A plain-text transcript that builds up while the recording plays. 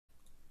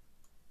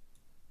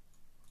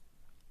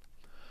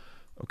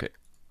Okay.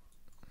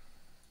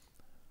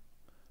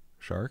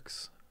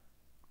 Sharks.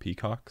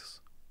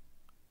 Peacocks.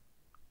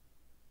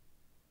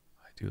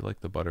 I do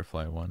like the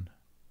butterfly one.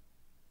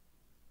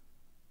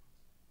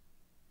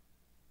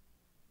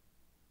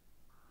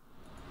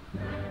 So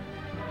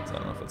I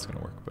don't know if that's gonna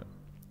work, but.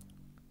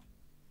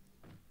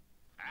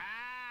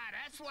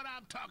 That's what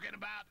I'm talking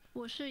about.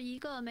 我是一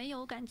个没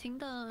有感情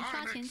的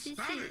刷钱机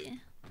器。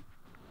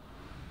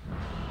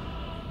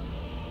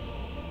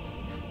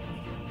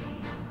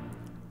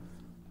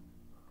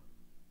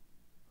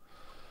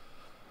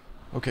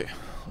Okay,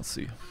 let's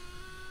see.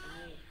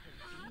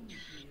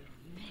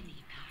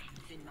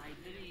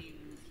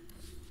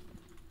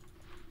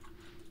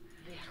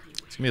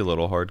 It's gonna be a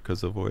little hard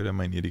because of Void. I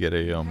might need to get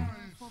a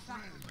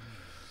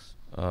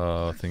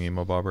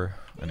thingy-mabobber,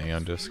 an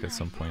Aeon disc at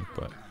some point,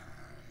 but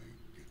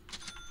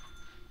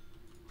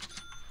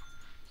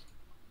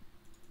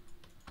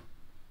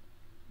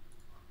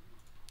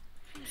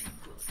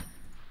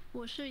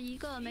我是一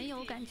个没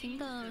有感情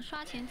的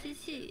刷钱机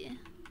器。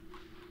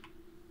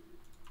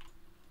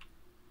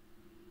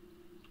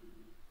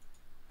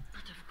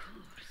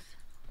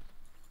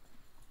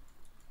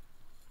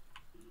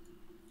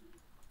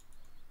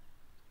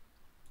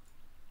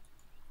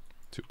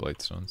2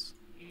 Blightstones.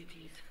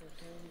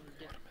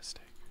 What a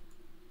mistake.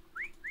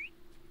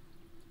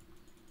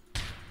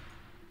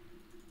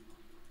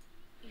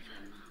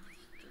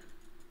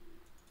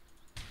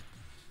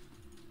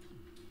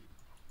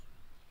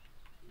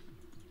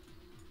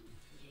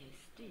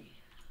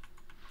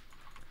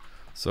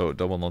 So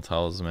double no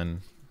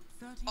talisman.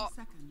 30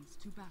 seconds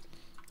to battle.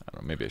 I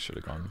don't know, maybe I should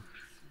have gone.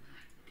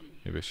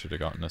 Maybe I should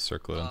have gotten a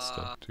circlet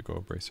instead to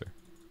go Bracer.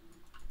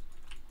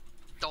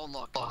 Don't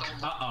look.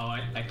 Uh-oh,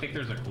 I think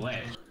there's a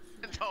glitch.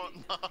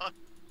 Don't look.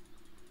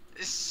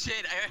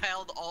 Shit, I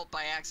held alt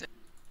by accident.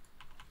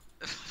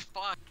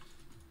 Fuck.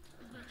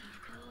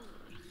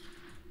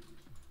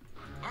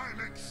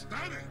 I'm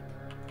ecstatic.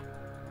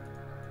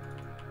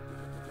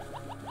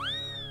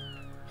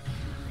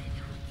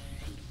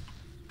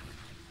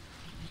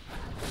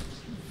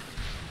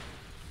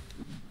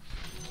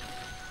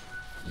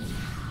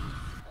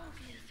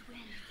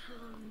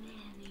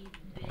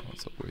 Oh,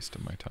 that's a waste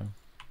of my time.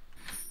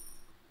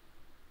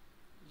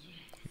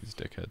 These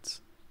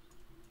dickheads.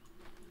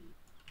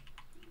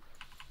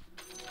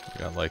 I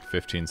got like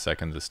 15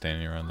 seconds of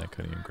standing around, they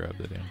couldn't even grab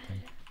the damn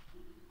thing.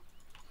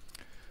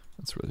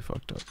 That's really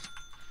fucked up.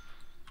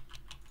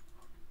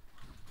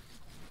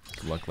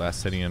 Good luck last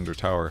city under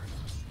tower.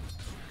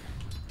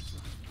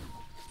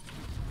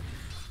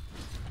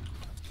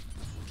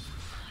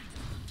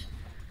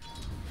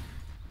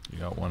 You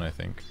got one, I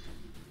think.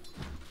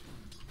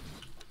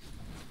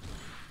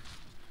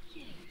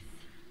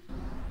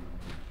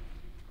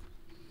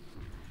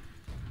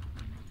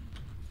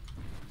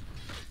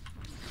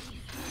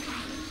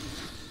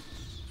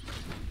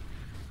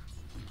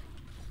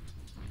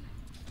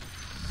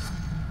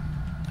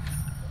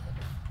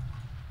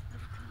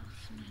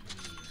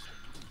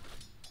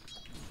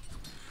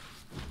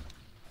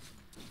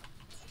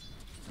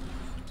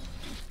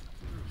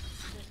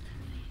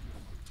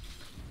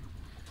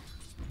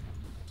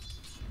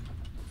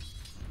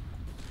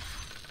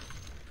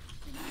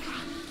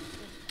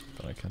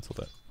 Thought I canceled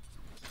that.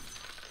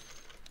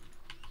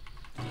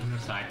 In the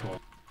side pool.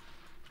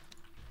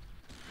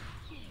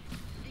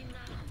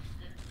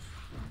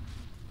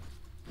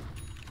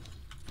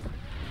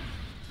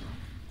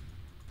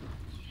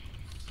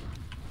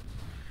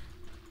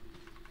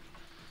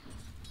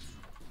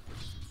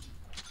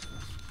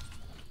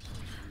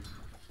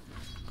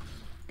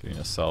 Getting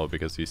a cell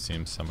because he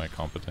seems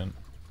semi-competent.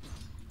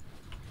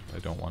 I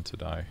don't want to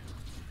die.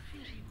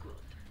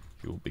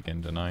 He will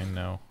begin denying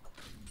now.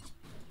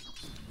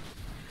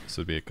 This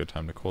would be a good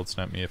time to cold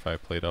snap me if I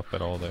played up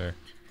at all there.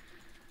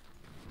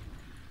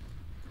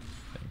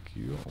 Thank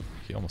you. Oh,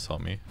 he almost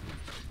helped me.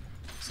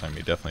 This time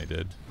he definitely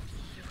did.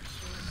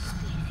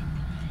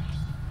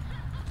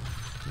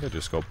 I think I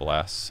just go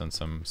blast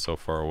since I'm so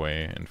far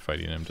away and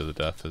fighting him to the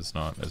death is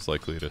not as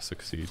likely to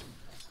succeed.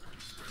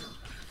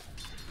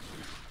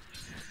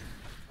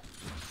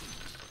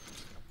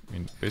 I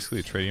mean,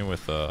 basically trading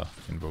with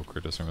Invoker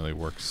doesn't really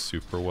work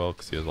super well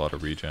because he has a lot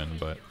of regen,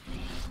 but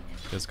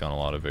he has gotten a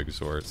lot of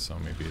exhort, so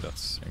maybe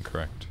that's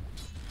incorrect.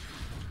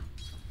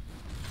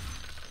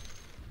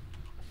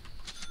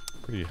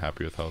 Pretty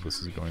happy with how this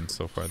is going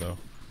so far, though.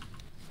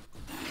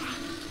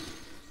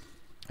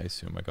 I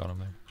assume I got him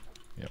there.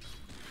 Yep.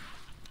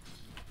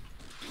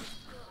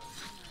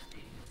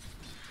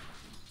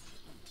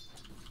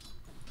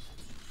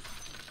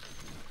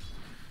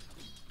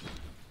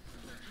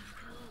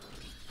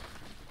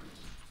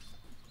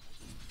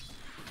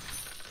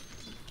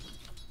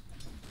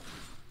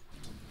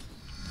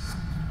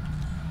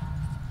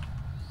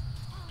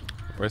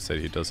 I said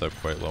he does have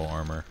quite low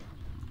armor,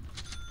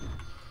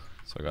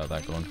 so I got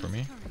that going for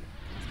me.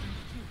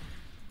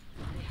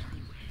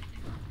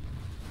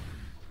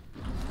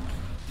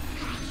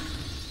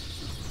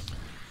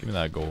 Give me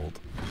that gold.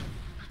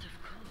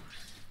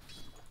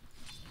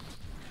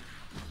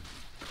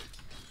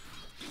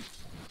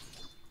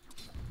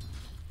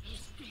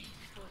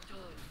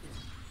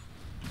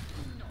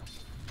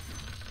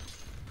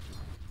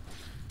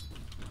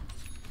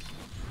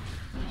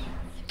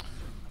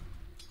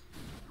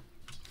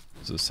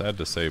 This is sad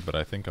to say, but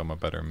I think I'm a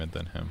better mid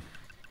than him.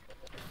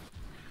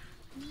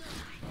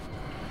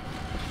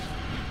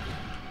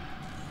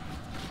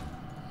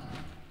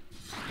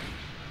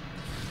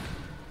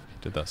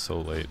 Did that so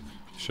late.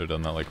 Should have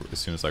done that like as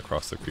soon as I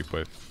crossed the creep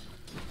wave.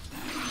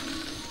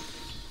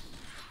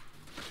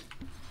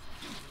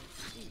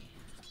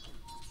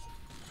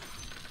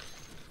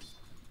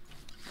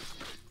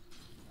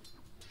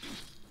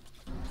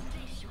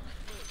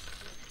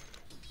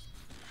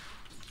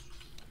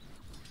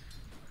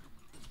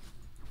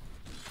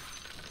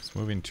 It's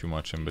moving too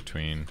much in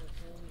between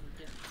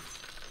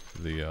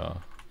the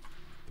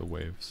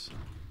waves,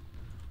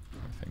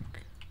 I think.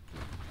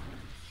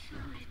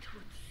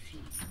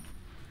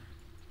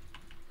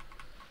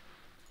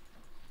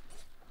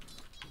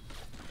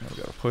 Now we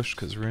gotta push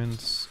because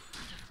runes.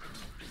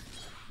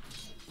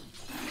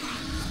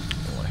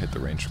 Don't want to hit the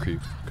range creep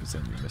because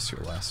then you miss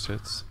your last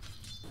hits.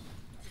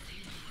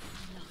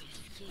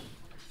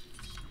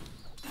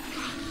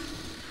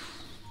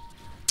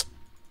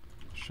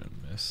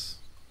 Shouldn't miss.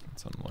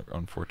 That's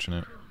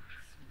unfortunate.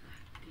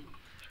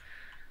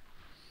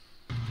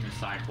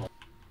 Cycle.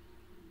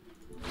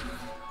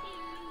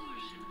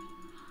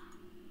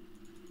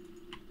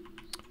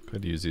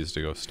 Could use these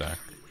to go stack.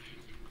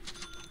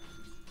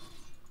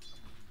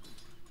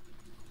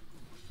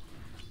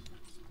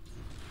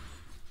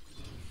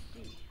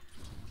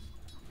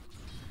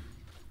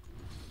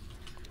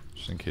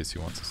 Just in case he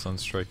wants to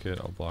sunstrike it,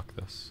 I'll block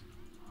this.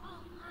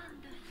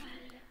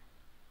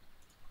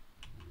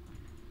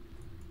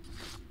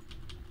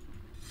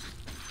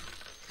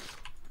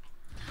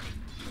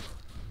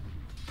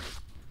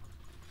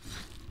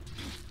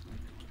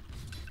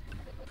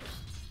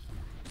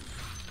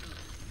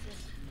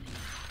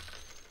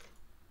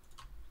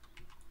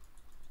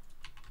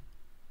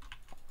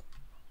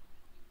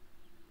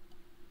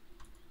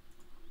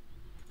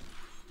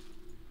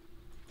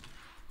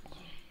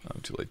 I'm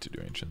too late to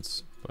do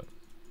ancients, but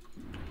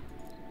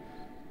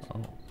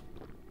oh,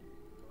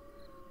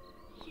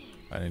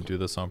 I didn't do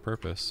this on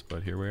purpose,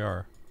 but here we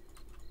are.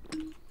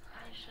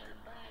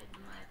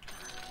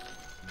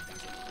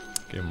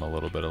 Gave him a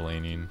little bit of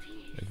laning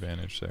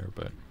advantage there,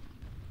 but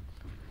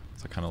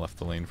so I kind of left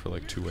the lane for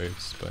like 2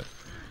 waves, but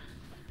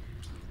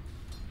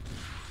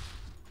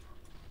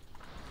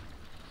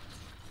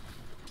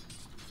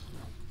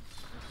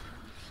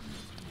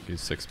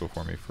he's 6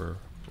 before me for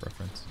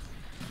reference.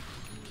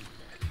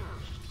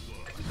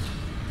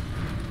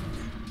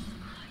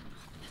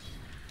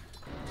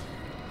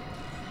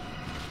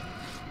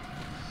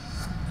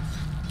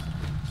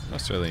 Don't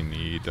necessarily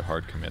need to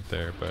hard commit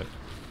there, but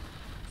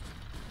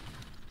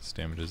this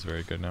damage is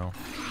very good now.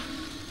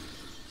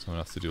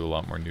 Someone has to do a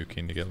lot more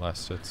nuking to get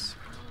last hits.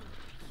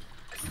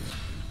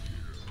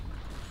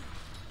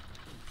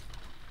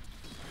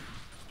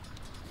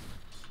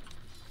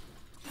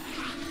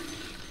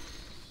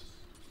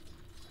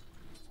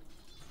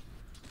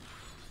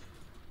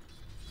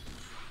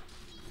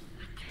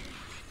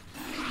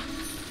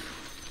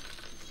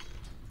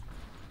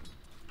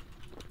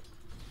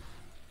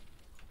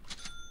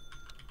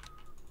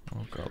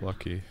 Oh, got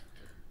lucky.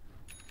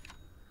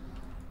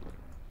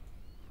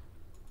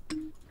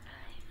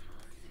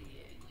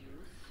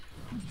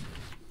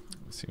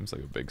 Seems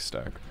like a big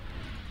stack.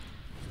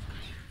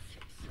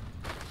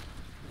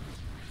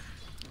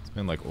 It's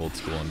been like old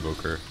school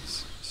Invoker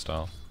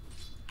style.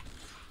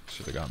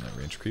 Should have gotten that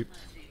range creep.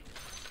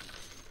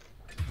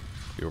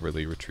 He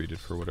overly retreated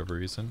for whatever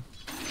reason.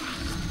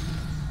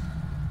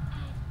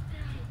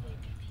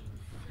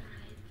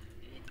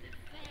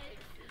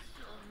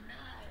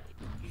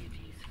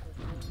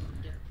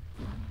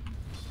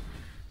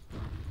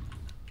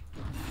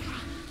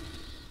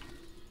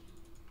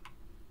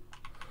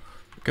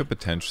 I could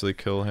potentially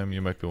kill him.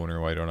 You might be wondering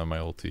why I don't have my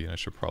ulti, and I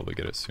should probably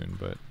get it soon,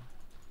 but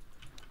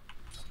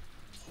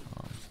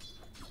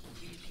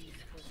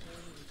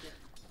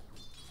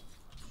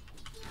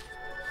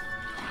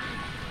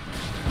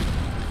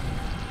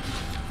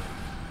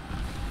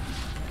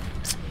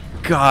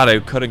God, I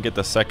couldn't get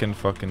the second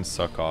fucking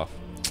suck off.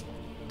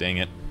 Dang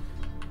it.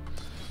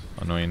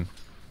 Annoying.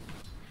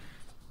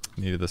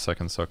 Needed the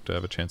second suck to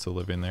have a chance of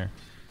living there.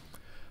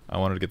 I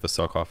wanted to get the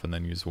suck off and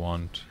then use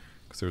wand,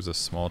 because there was a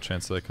small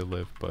chance that I could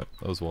live, but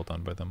that was well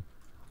done by them.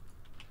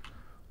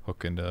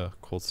 Hook into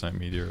Cold Snap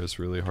Meteor is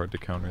really hard to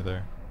counter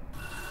there.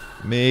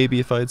 Maybe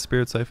if I had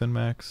Spirit Siphon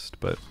maxed,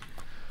 but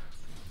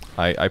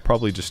I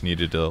probably just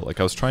needed to, like,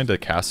 I was trying to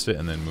cast it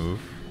and then move,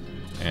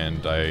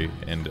 and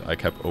I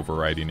kept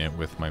overriding it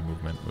with my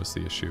movement was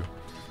the issue.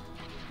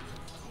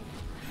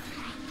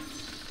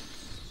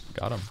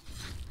 Got him.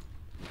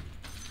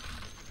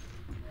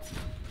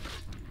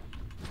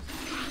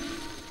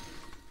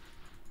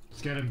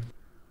 Let's get him.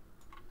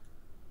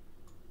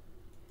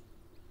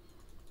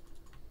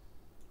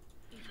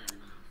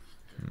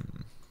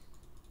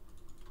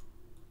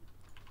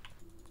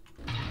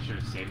 Should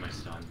have saved my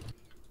stun.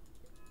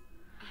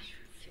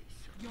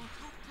 Your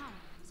top tower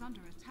is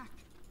under attack.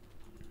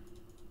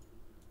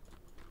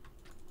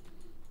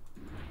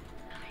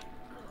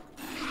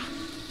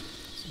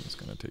 So it's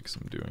gonna take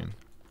some doing.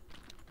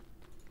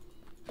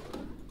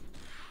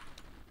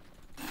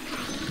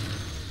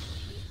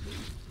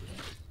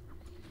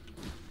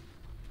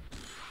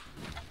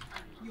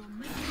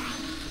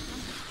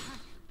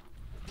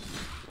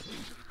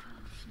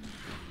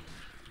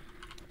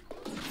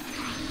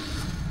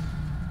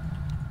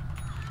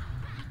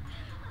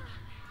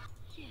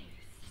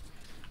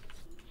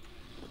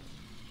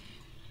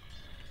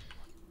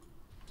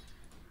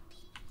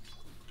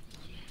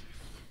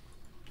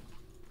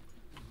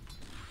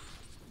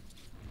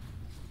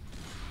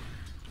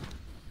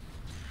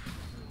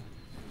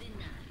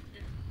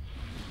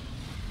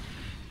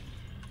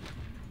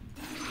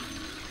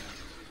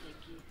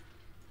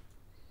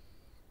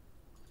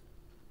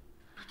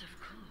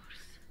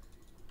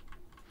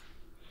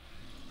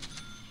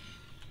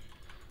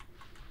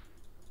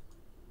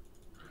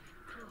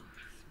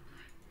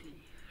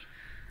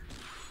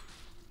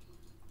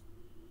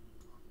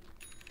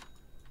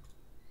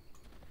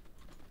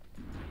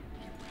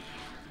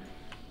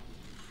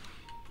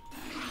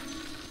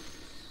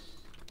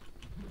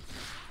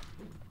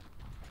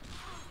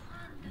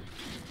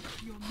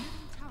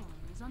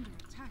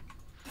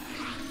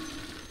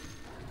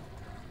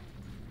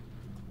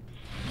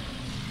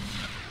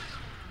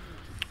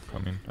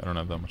 I mean, I don't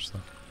have that much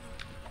stuff.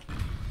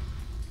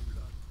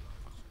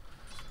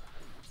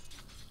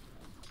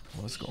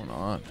 What's going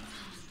on?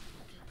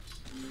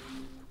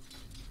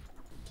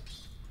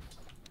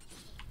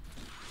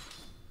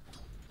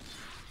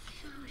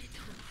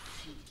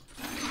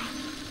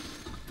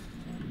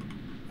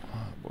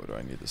 Oh, boy, do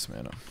I need this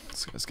mana.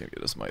 This guy's gonna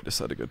get his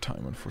Midas at a good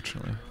time,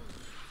 unfortunately.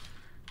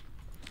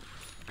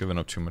 Giving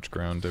up too much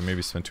ground. I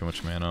maybe spent too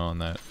much mana on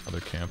that other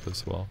camp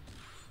as well.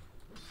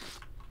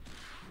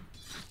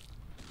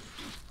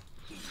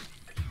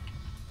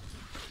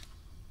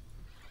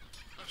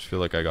 I just feel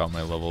like I got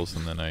my levels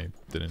and then I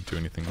didn't do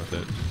anything with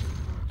it.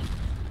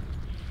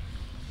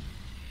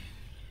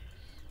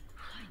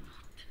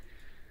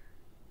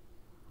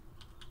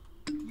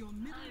 Your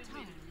middle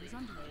tower is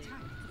under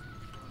attack.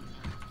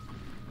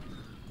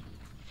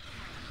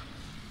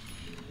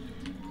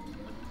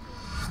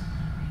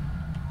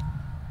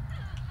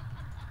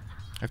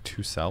 I have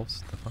 2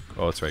 salves? The fuck?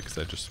 Oh, that's right, because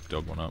I just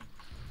dug one up.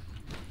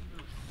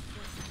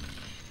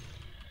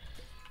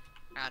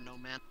 Ah, no,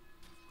 man.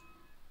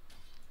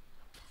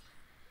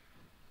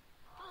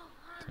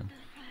 Damn.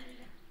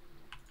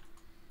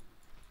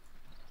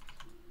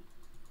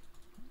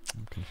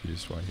 I'm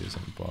confused why he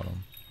isn't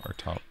bottom or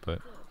top,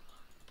 but...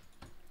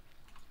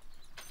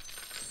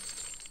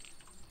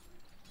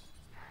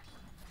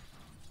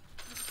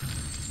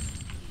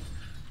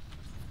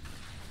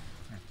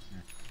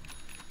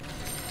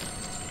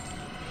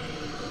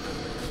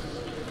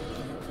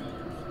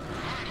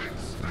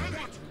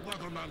 What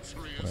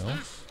weathermancery is Well.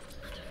 this?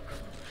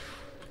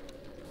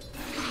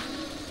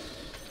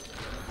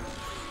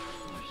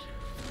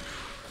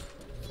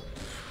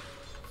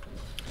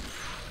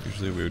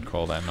 Usually we would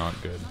call that not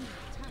good.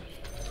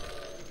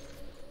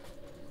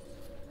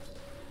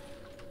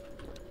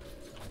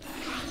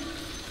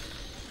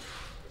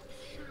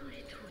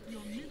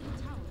 Your middle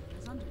tower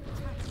is under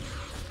attack.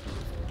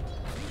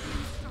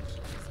 Radiant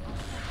structures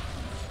are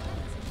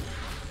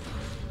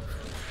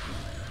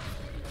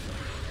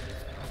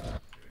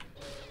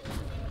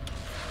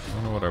I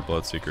don't know what our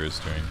Bloodseeker is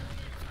doing.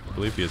 I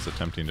believe he is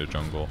attempting to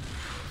jungle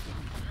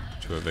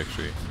to a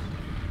victory.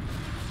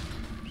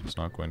 Which is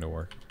not going to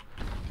work.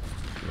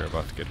 We're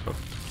about to get hooked.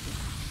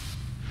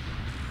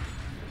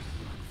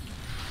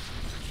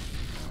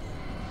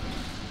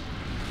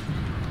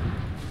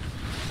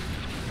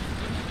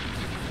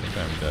 I think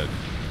I'm dead.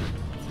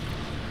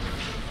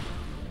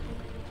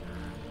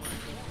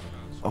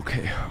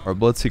 Okay, our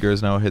Bloodseeker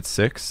has now hit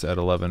 6 at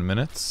 11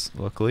 minutes,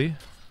 luckily.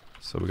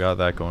 So we got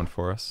that going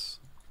for us.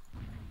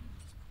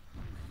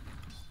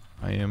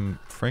 I am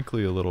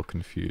frankly a little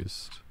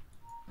confused.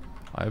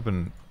 I've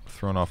been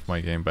thrown off my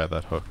game by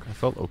that hook. I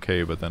felt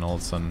okay, but then all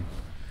of a sudden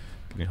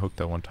getting hooked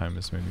that one time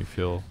has made me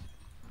feel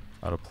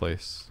out of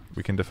place.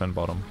 We can defend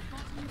bottom.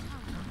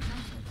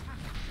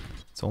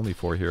 It's only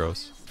 4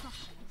 heroes.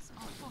 structures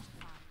are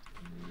fortified.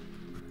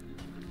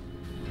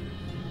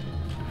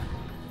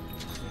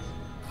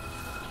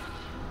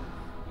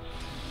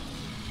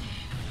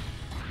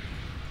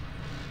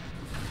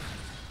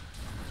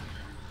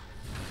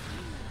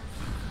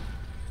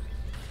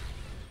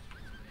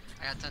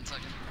 I got 10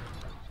 seconds.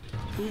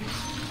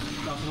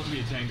 Oops. That was supposed to be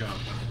a tango.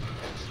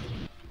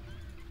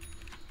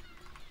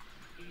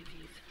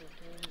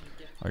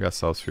 I got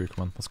salves for you.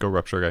 Come on, let's go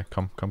rupture guy.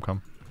 Come, come,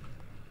 come.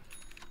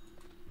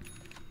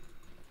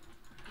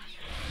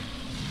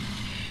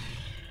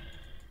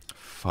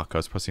 Fuck, I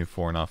was pressing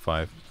 4, not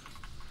 5.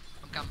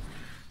 I'm coming.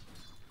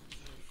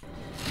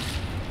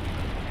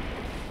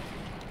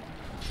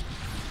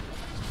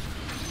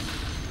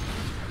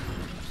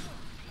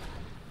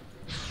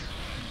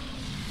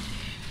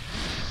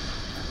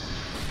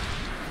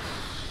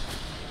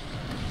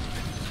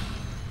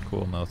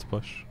 Cool, now let's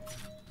push.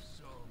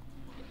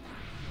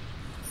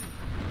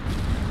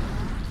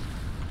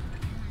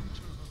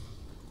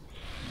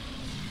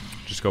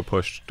 Just go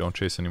push. Don't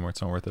chase anymore.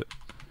 It's not worth it.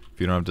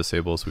 If you don't have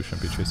disables, we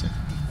shouldn't be chasing.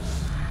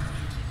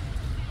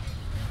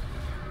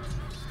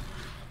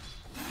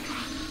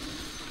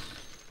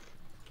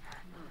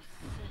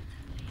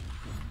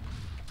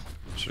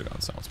 Should have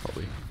gone silence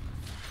probably.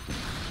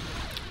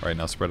 Alright,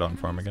 now spread out and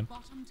farm again.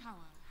 Bottom tower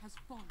has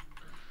fallen.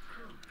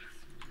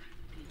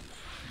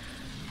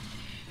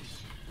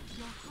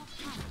 Your top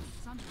tower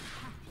is under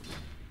attack.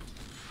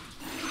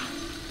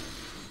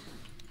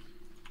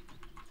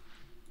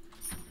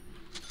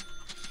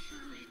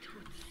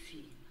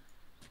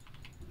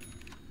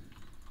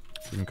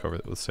 We can cover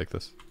it. Let's take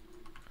this.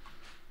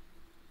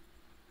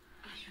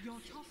 Your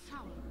top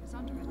tower is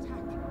under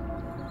attack.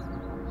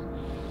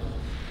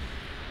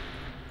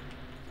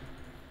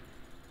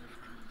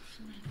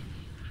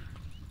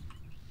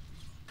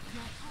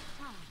 Your top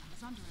tower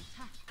is under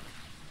attack.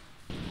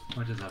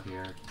 What is up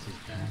here? This is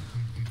bad.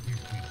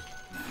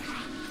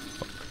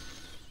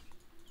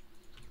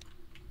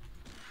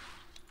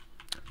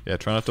 Yeah,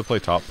 try not to play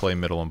top, play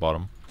middle and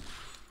bottom.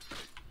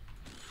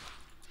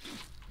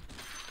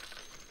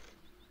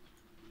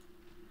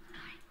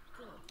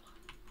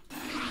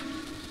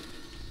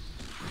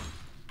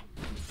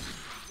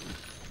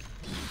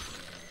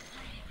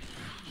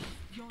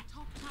 Your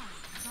top tower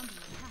is under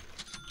attack.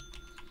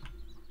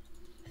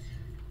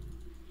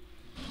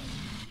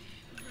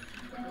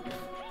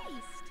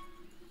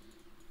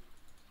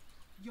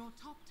 Your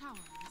top tower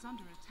is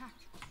under attack.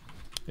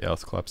 Yeah,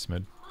 let's collapse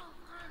mid.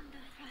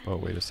 Oh,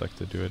 wait a sec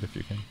to do it if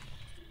you can.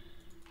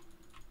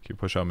 Can you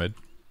push out mid?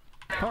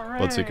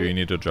 Bloodseeker, you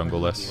need to jungle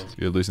less.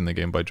 You're losing the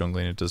game by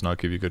jungling. It does not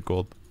give you good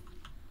gold.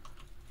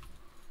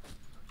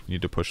 You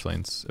need to push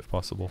lanes if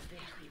possible.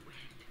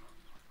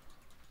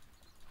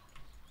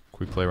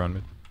 Quick play around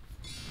mid.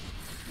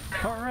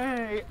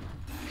 Hooray!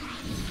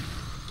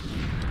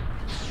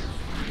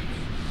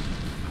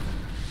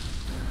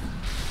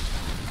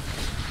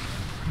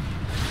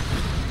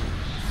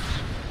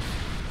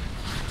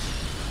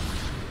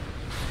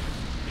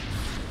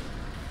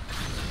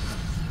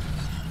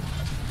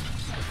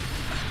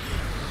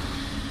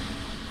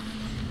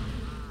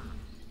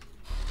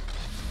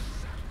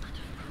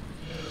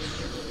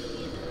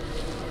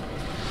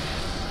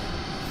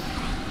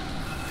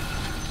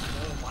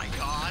 Oh my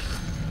god.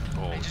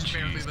 Oh, I just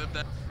barely lived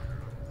that.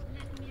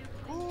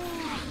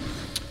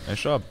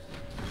 nice job.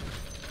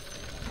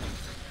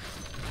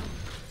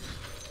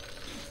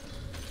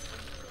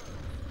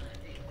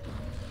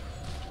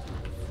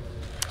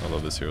 I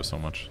love this hero so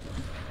much.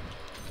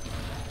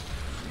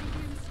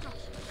 Radiant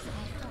structures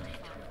are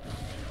fortified.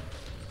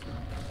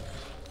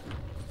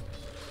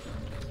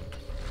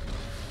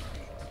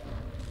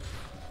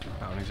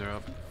 Bounties are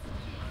up.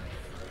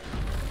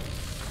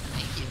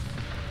 Thank you.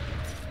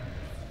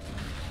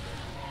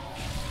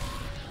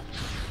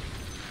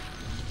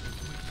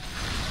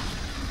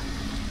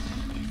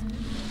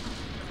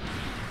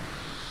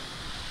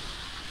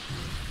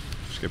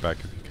 Just get back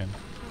if you can.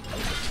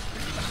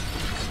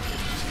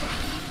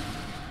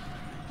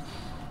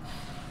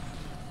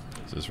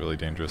 This is really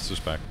dangerous.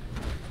 Just back.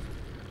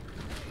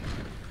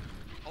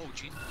 Oh,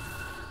 gee.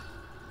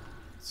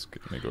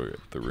 Let me go get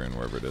the rune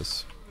wherever it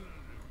is.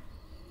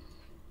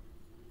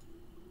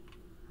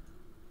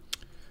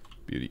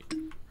 Beauty.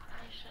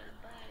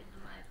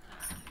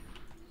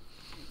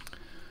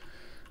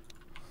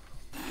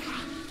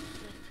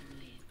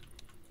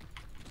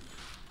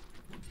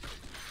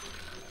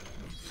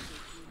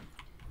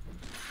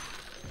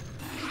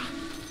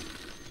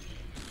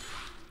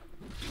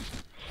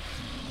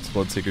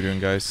 What's Bloodseeker doing,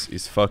 guys?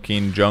 He's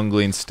fucking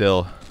jungling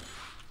still.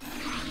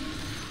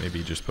 Maybe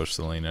he just pushed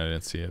the lane. I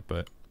didn't see it,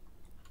 but.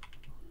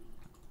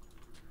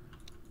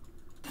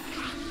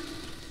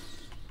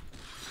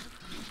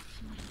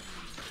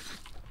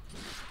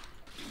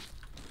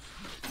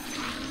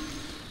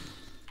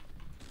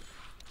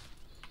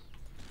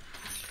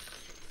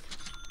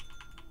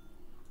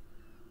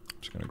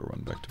 Just gonna go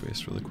run back to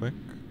base really quick.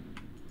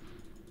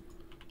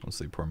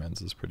 Honestly, poor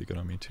man's is pretty good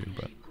on me too,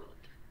 but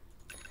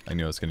I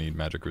knew I was gonna need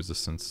magic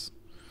resistance.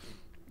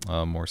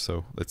 More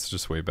so. It's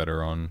just way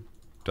better on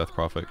Death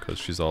Prophet because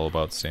she's all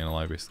about staying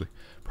alive basically.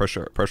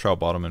 Pressure out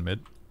bottom and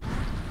mid.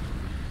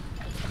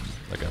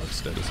 That guy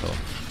looks dead as hell.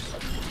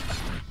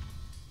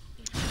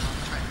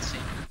 Try to see.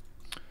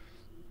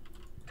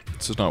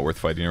 It's just not worth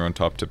fighting around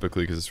top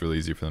typically because it's really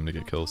easy for them to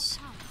get kills.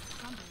 Tower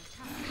is under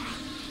attack.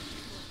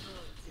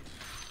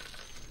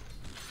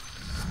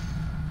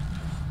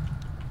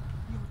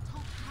 Your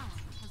top tower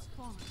has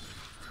fallen.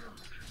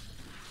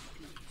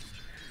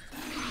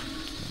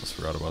 Almost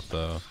forgot about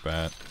the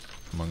bat,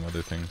 among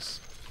other things.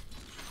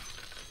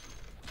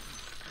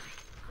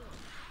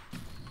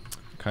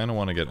 Kind of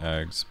want to get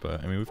Ags,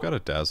 but I mean we've got a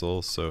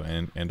Dazzle, so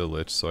and a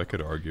Lich, so I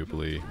could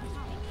arguably.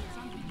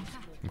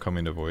 I'm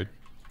coming to Void.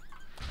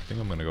 I think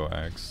I'm gonna go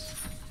Ags.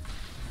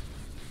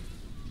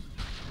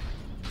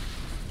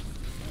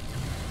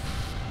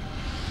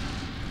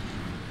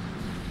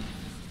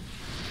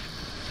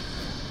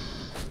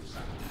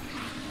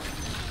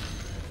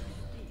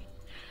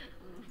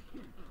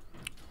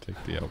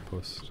 Take the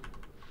outpost.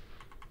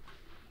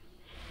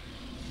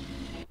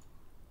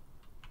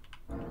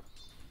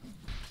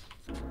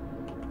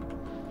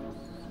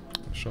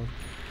 Shot.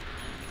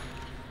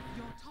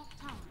 Your top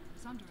tower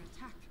is under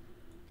attack.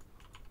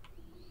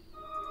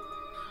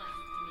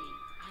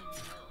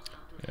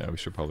 Yeah, we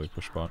should probably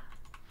push bot.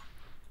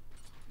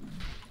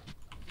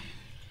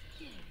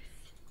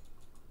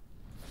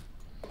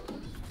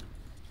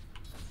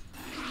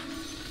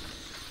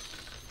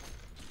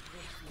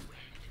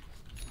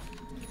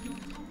 Your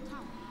top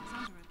tower is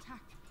under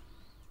attack.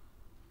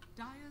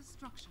 Dire's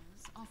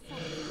structures are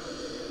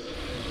fortified.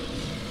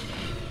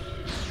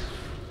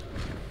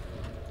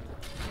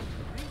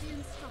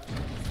 Radiant structures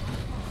are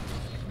fortified.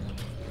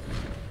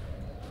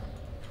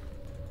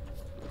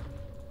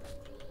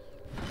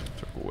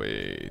 Took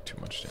way too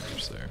much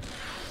damage there.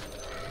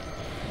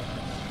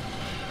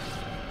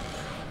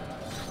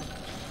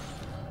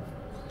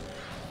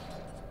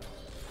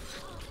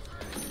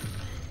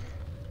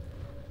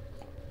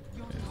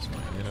 Your Yeah, this top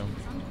might tower hit him.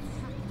 is under attack.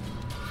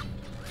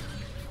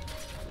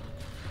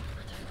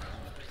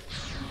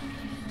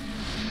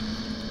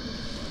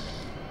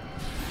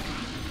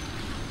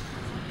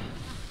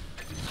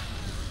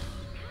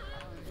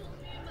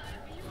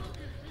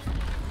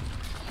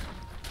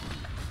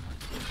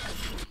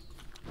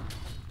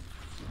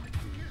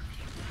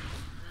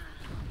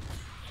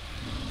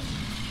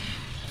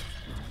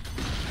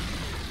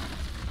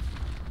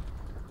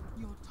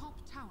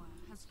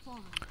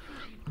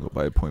 Go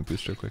buy a point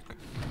booster quick.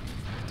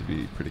 Have to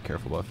be pretty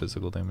careful about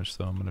physical damage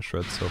though. I'm gonna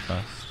shred so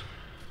fast.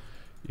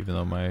 Even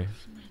though my...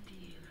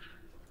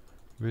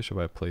 Maybe I should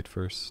buy a plate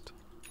first.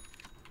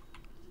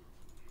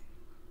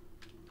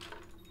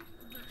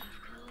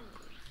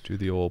 Do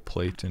the old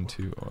plate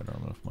into... Oh, I don't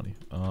have enough money.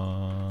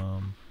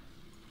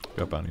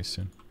 Got bounties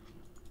soon.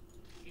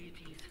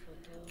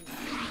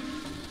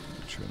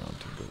 Sure, not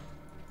too good.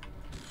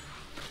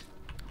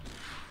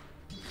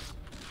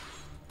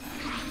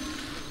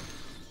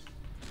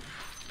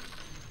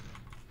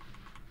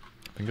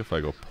 I think if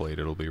I go plate,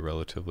 it'll be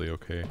relatively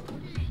okay.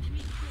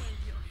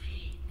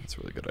 That's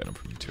a really good item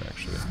for me too,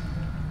 actually.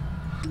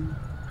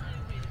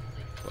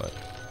 But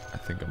I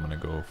think I'm gonna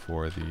go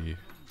for the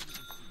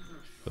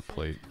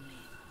plate.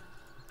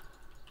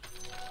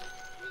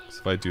 So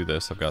if I do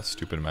this, I've got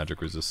stupid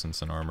magic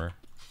resistance and armor.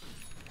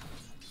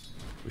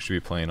 We should be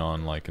playing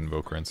on like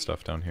Invoker and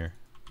stuff down here.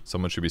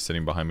 Someone should be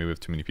sitting behind me. We have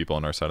too many people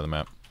on our side of the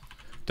map.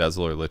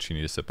 Dazzle or Lich, you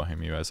need to sit behind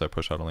me as I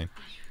push out a lane.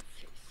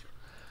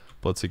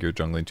 Bloodseeker, you're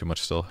jungling too much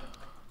still.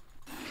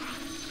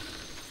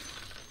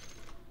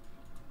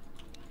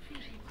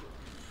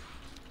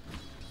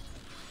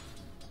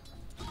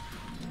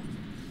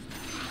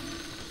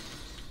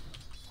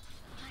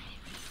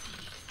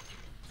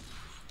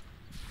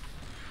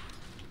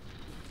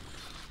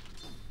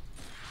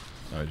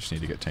 I just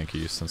need to get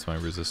tanky since my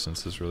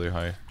resistance is really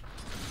high.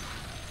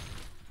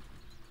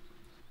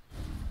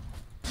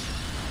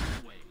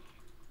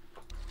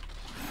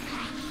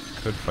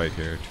 Could fight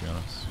here, to be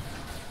honest.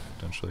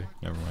 Potentially.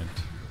 Never mind.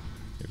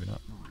 Maybe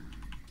not.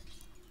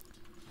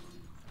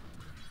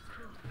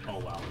 Oh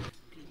wow.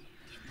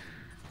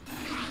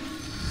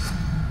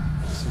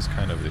 This is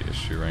kind of the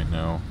issue right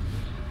now.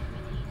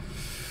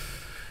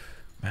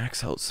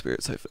 Max out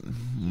Spirit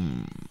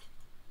Siphon.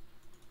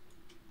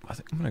 I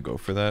think I'm gonna go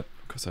for that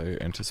because I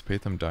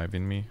anticipate them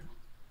diving me.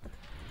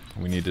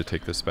 We need to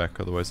take this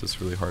back, otherwise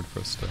it's really hard for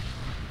us to...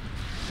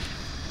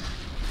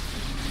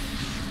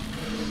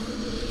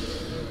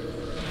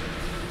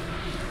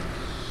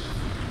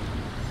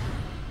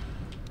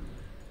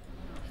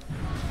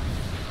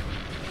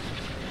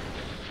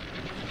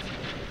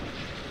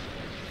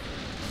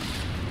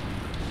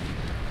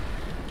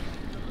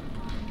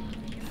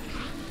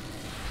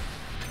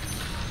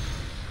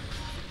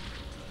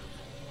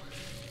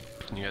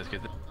 Can you guys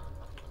get the...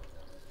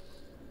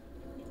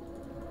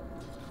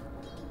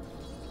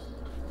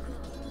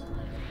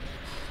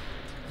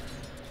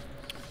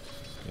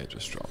 Yeah,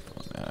 just drop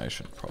one. I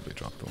should probably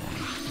drop the one.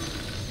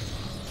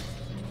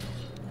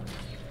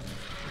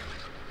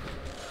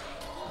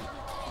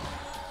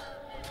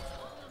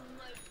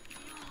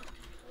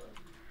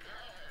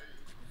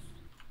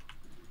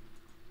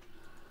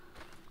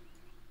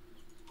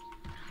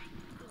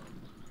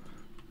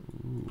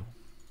 Ooh.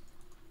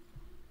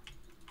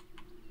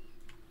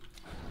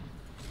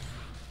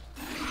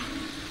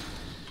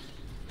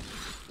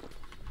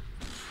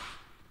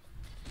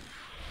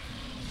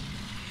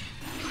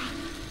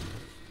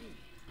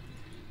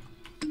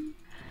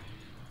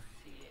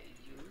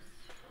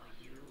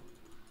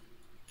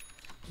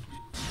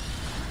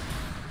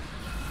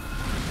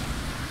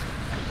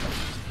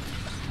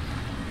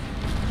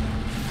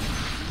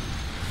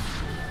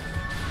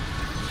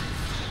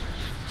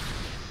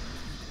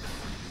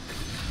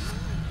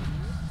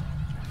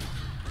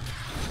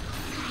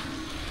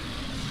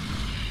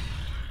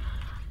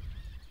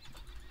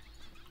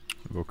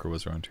 Invoker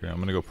was around here. I'm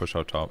gonna go push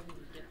out top.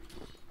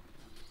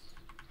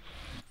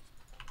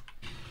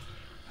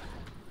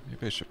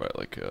 Maybe I should buy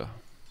like a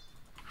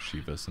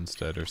Shivas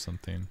instead or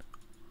something.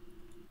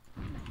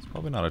 It's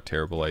probably not a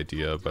terrible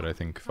idea, but I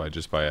think if I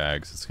just buy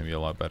Ags, it's gonna be a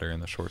lot better in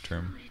the short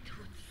term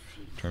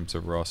in terms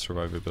of raw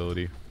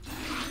survivability.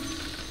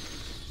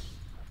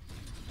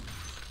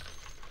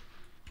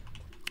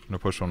 I'm gonna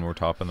push one more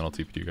top and then I'll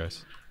TP to you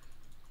guys.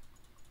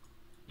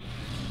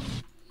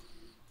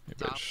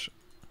 Maybe I should...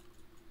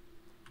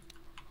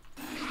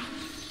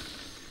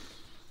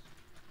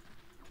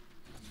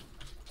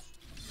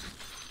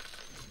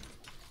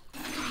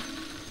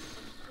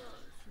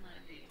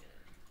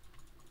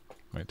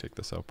 Might take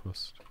this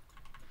outpost.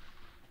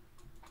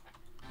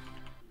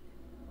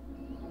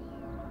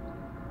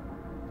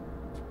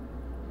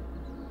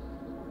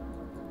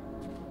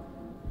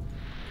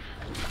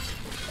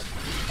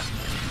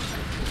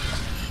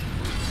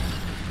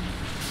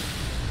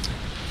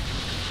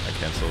 I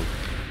cancelled.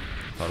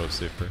 Thought it was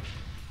safer.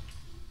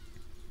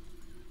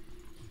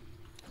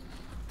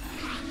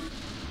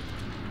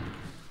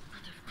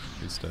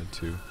 He's dead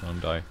too. Let him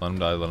die. Let him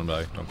die. Let him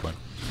die. No point.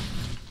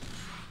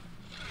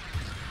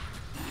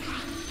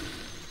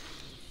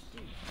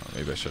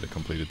 Maybe I should have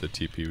completed the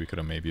TP. We could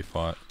have maybe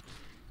fought.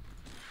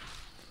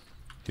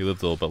 He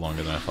lived a little bit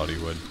longer than I thought he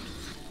would.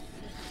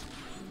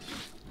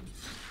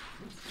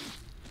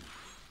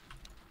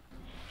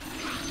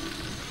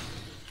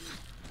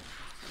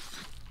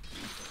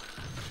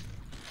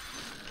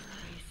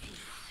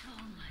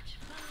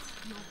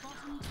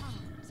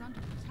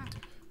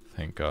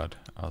 Thank God.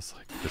 I was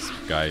like, this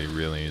guy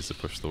really needs to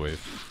push the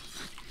wave.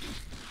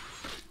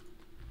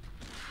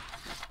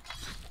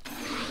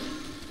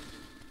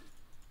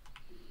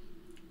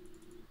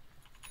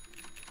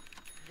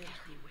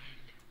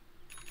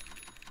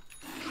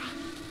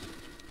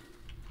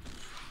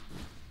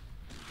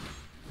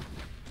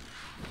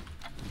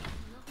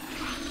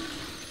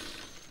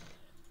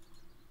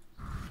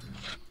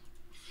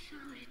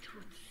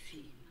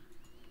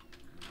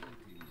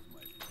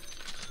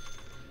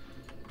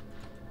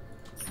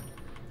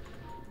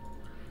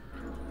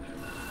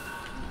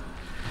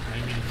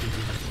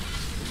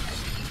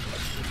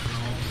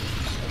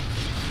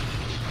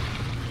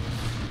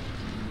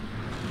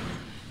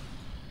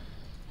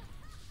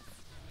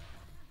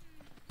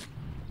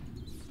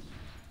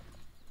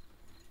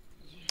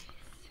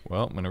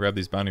 Well, I'm gonna grab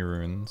these bounty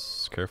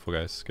runes. Careful,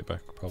 guys. Get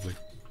back, probably.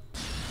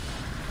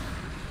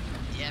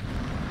 Yep.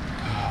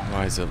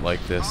 Why is it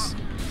like this?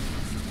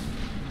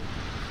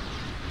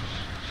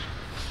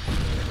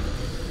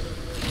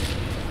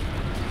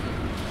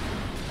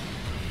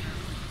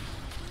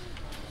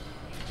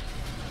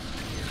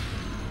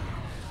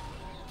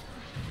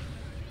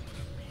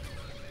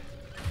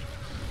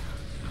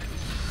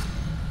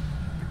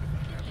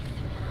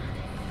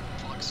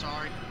 Fuck,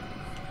 sorry.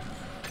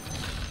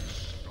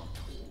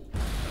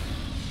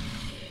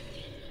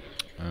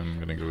 I'm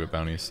gonna go get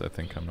bounties. I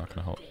think I'm not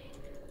gonna help.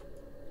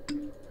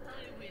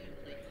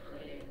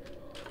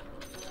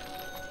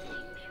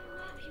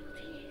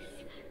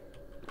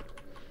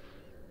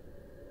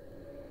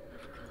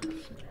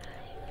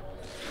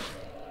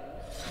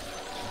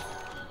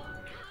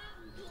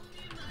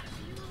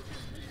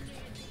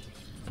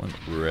 Went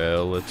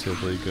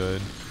relatively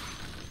good.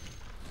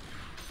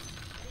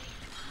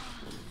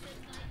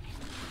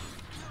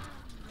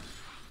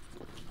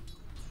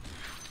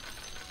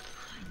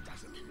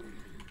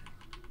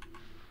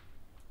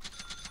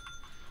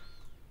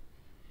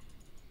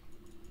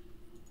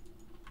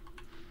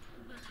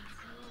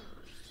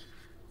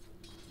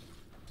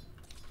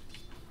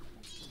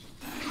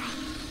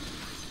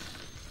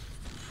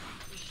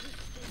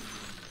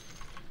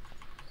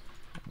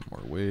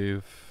 More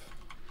wave.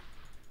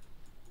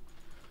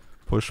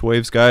 Push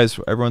waves, guys.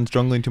 Everyone's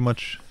jungling too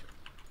much.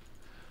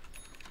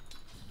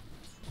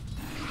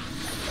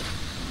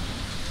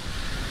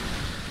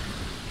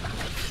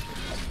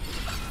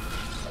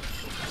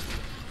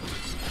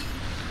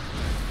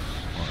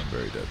 Oh, I'm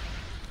very dead.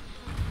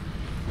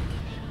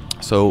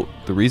 So,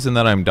 the reason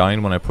that I'm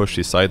dying when I push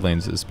these side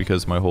lanes is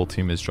because my whole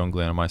team is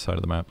jungling on my side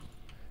of the map.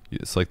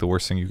 It's like the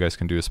worst thing you guys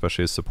can do,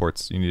 especially as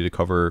supports. You need to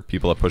cover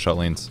people that push out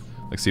lanes.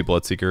 Like see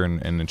Bloodseeker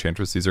and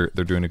Enchantress, they're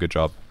doing a good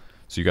job.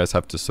 So you guys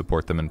have to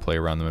support them and play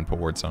around them and put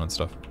wards down and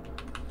stuff.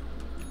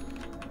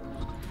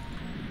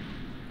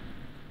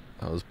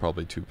 That was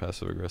probably too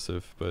passive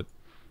aggressive, but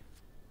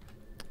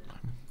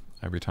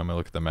every time I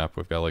look at the map,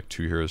 we've got like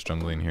 2 heroes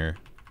jungling here.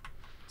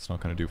 It's not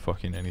gonna do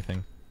fucking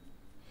anything.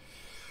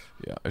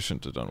 Yeah, I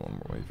shouldn't have done one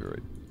more wave, you're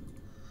right.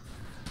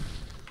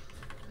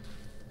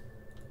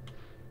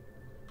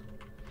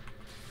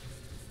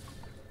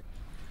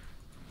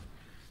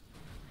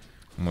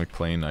 I'm like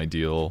playing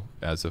ideal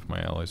as if my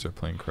allies are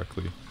playing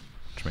correctly,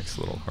 which makes it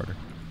a little harder.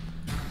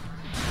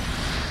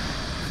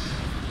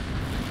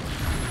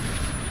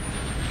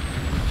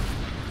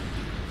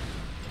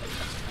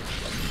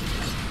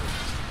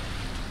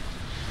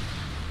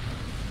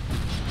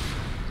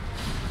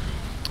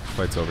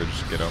 Fight's over,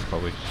 just get out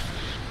probably.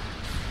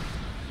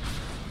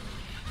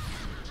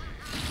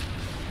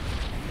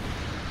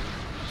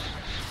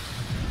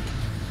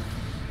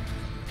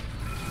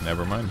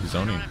 Never mind, he's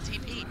owning.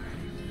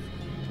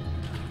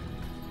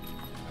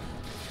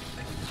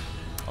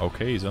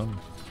 Okay, he's on.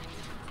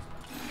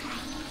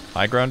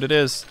 High ground it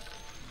is.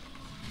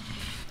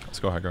 Let's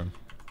go high ground.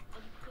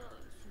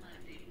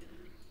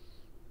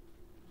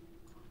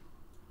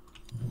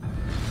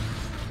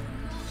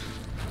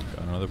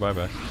 Got another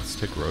buyback. Let's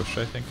take Roche,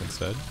 I think,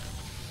 instead.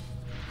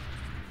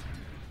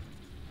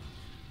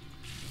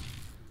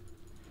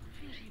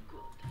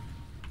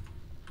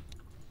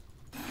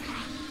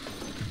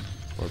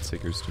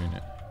 Bloodseeker's doing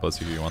it.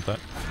 Bloodseeker, you want that?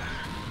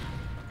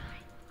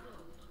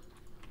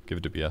 Give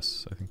it to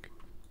BS, I think.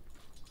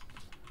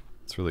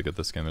 It's really good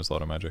this game, there's a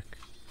lot of magic.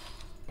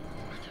 Yeah,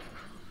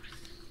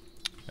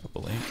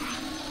 blink.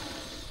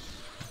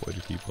 Boy,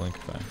 did he blink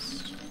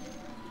fast.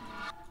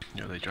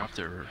 Yeah, they dropped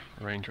their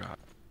raindrop.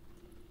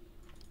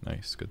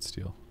 Nice, good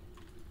steal.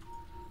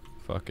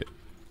 Fuck it.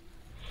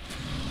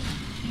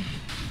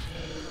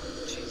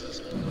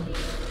 Jesus.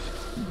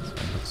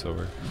 Looks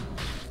over.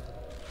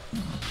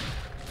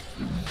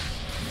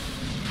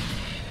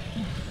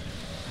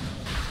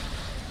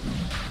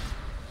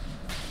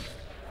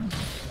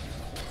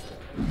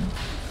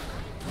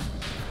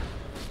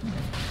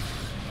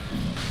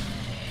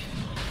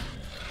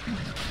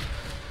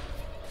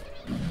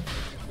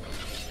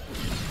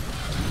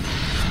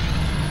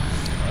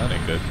 That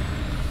ain't good.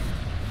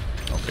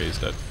 Okay, he's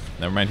dead.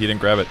 Never mind, he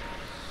didn't grab it.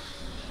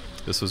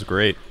 This was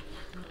great.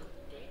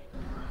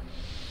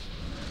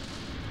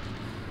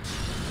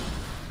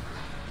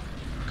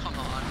 Come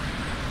on.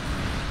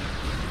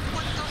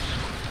 What the?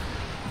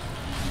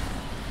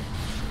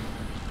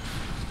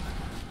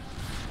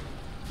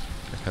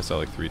 I cast out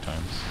like 3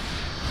 times.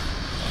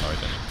 Oh, no, I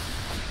didn't.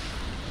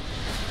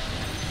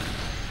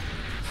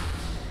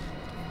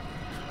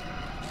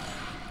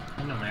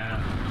 No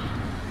man.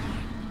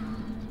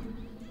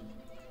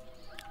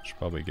 Should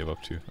probably give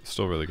up too. It's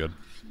still really good.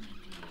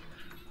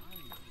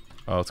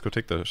 Let's go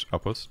take the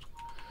outpost.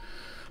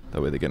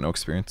 That way they get no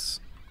experience.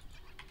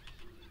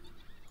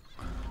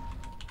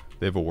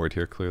 They have a ward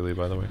here clearly,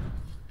 by the way.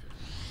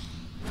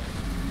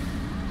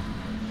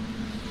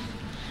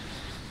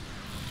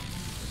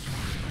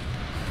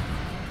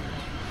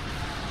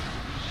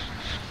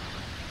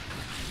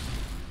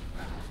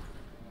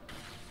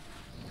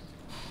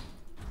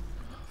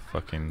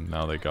 Fucking,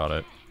 now they got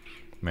it.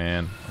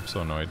 Man, I'm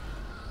so annoyed.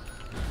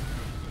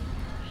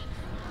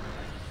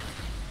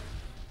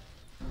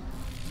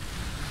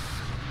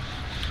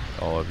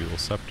 All of evil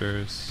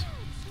scepters.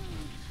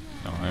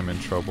 Now I'm in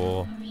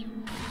trouble.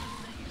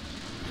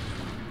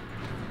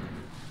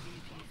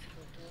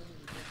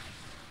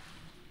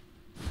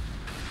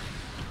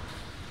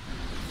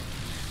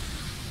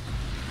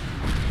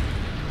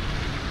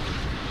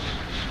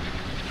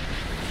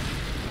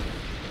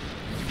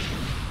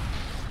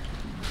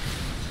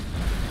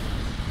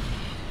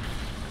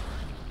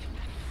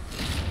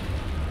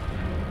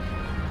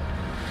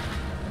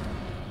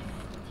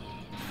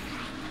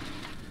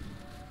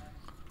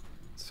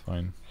 It's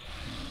fine.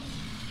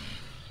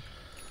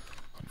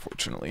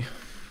 Unfortunately.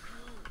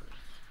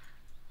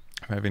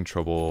 I'm having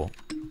trouble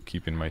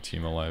keeping my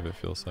team alive, it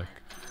feels like.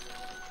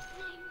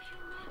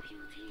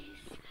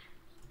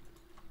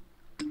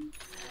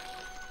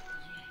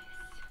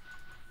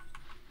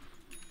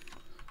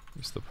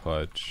 Where's the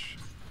Purge?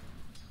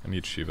 I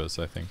need Shivas,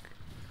 I think.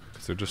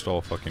 Because they're just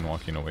all fucking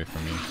walking away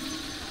from me.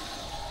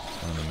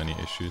 It's one of the many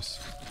issues.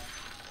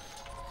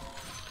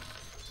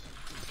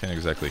 Can't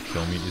exactly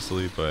kill me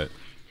easily, but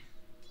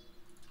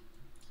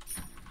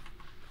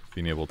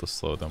being able to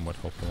slow them would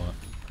help a lot.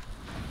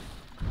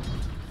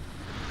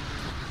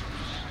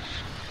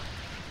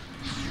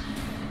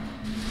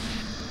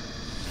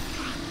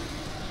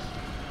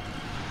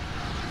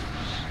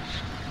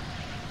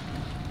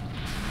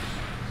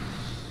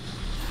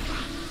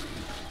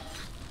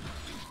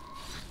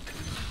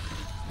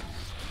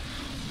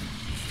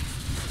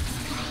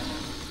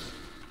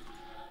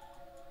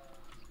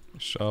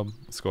 Nice job.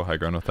 Let's go high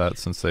ground with that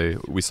since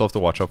we still have to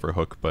watch out for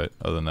Hook, but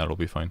other than that it'll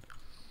be fine.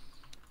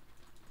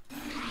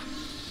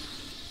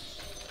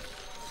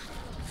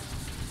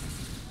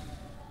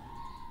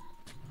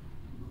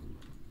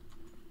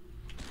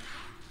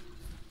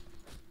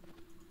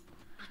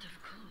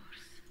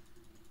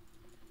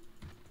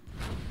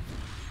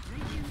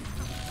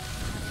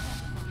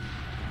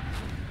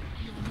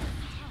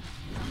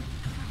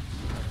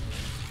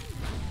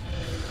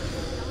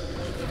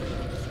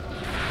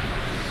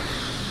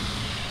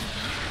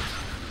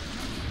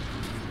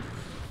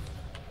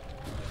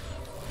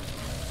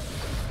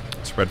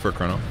 Spread for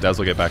Chrono.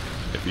 Dazzle, get back.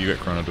 If you get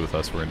Chronoed with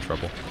us, we're in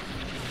trouble.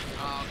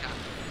 Oh,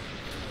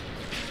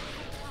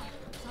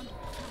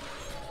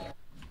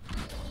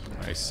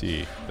 okay. I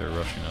see. They're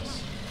rushing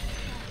us.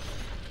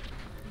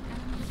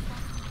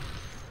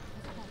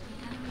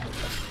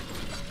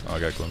 Oh, I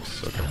got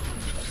glimpse. Okay.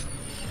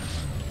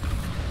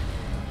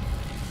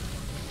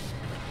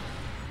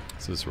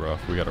 This is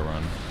rough. We gotta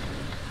run.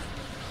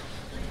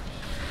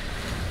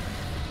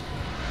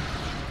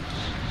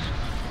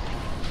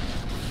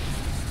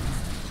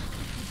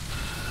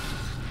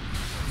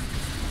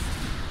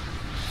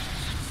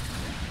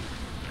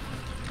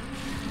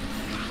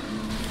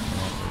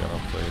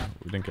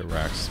 We didn't get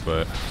racks,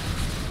 but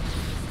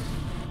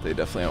they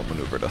definitely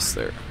outmaneuvered us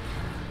there.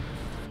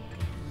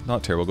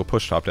 Not terrible. Go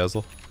push top,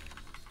 Dazzle.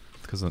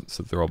 Because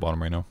they're all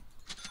bottom right now.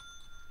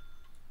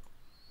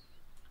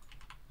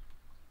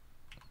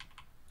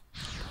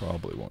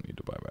 Probably won't need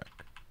to buy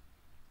back.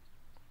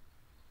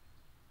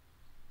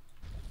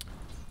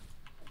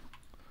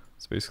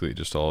 It's basically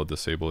just all a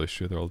disable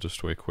issue. They're all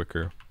just way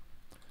quicker.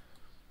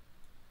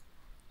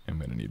 I'm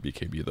gonna need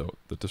BKB though.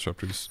 The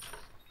Disruptor's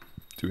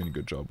doing a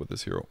good job with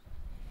this hero.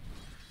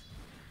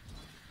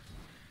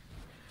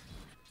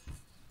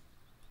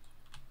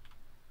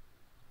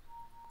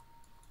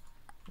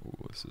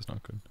 Ooh, this is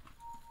not good.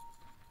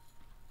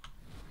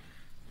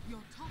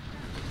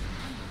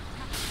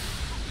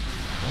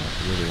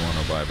 I really want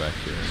to buy back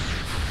here.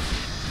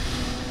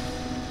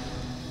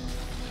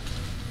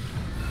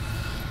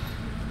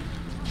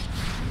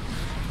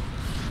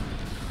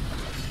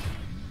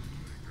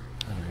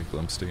 Alright,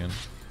 glimpsed again.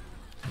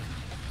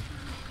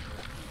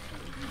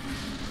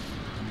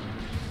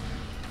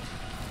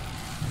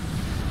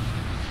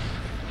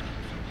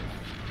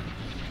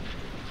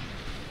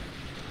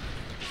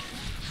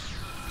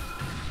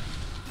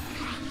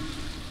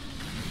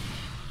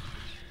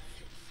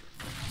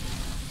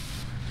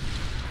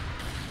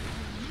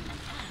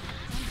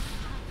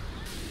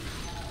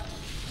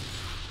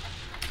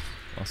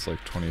 Lost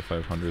like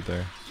 2,500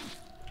 there.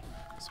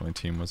 So my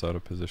team was out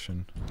of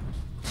position.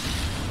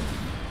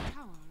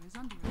 Tower is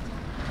under attack.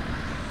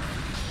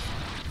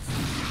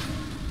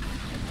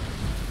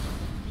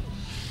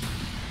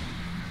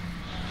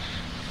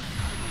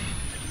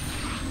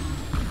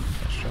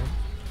 Nice job.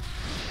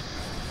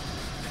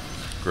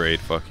 Great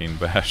fucking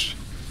bash.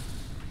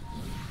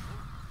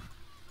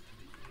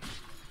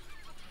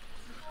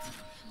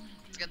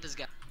 Let's get this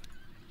guy.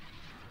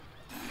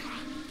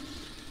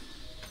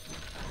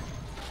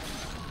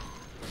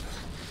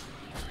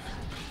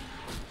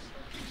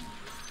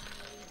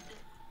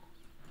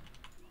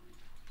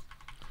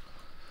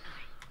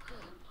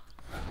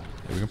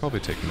 Yeah, we can probably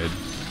take mid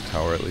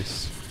tower at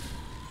least.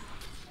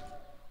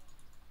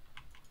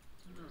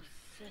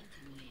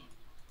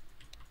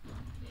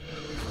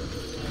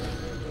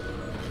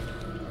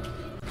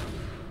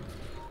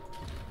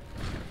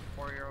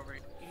 Warrior over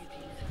here.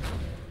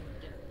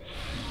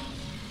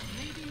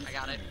 I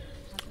got it.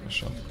 Nice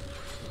finish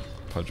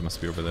up. Pudge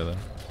must be over there then.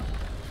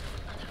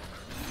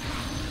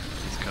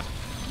 He's cut.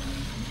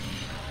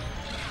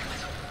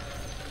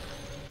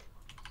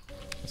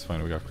 It's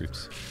fine, we got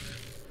creeps.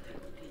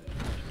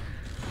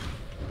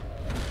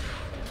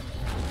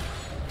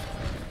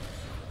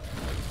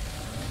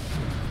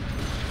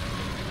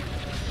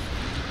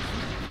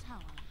 Tower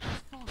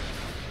has fallen.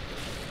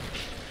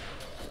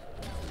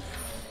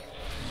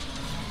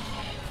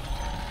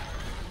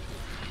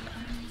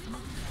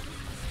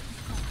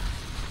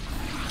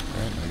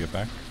 Alright, now get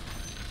back.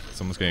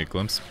 Someone's gonna get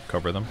glimpse.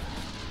 Cover them.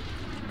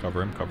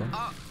 Cover him, cover him.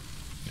 Oh,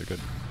 You're good.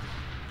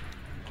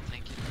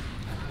 thank you.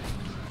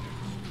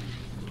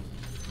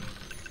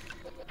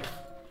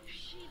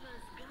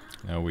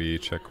 Now we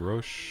check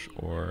Roche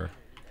or...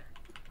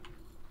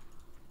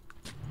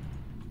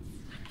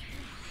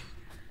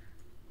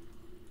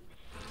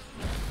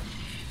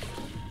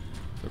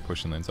 They're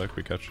pushing the inside. Can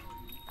we catch?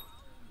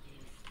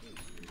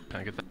 Can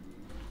I get that?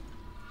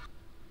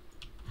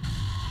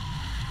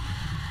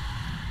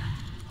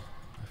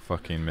 I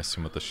fucking missed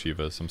him with the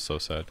Shivas. I'm so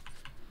sad.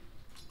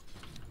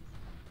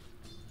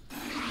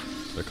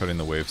 They're cutting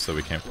the wave so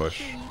we can't push.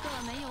 是一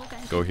个没有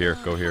感 Go 情 here,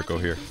 的 go here, 刷 go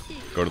钱 here. 机器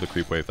Go to the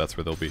creep wave, that's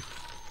where they'll be.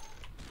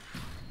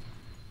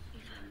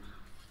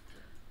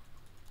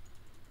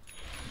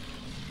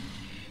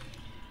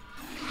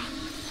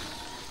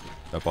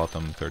 That bought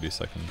them 30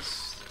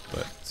 seconds,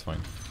 but it's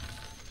fine.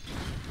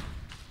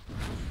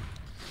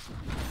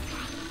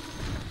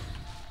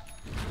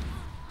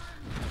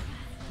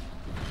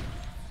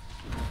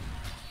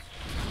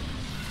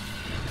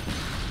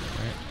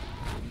 Alright.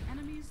 The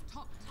enemy's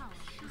top tower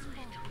has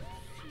fallen.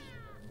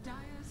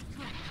 Dire's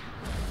current.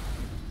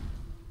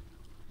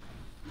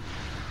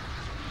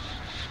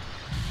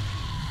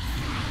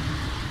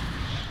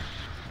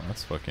 Oh,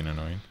 that's fucking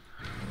annoying.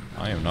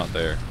 I am not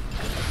there.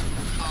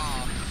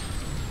 Oh,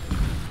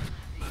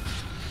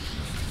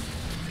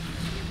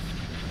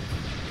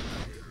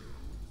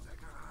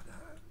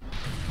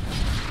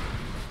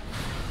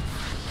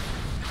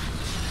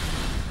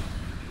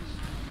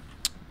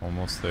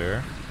 Almost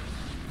there.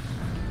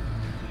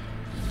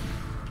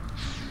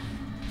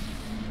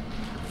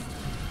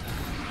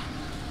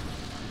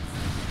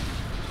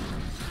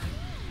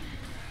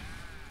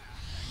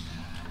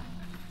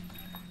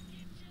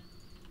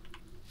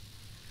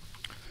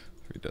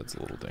 Three dead's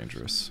a little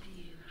dangerous.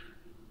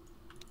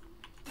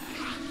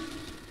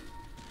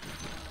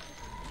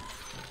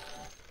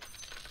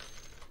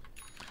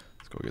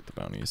 Let's go get the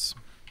bounties.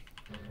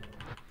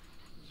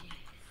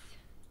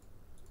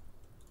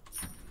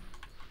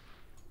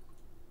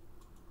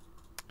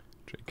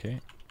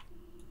 JK.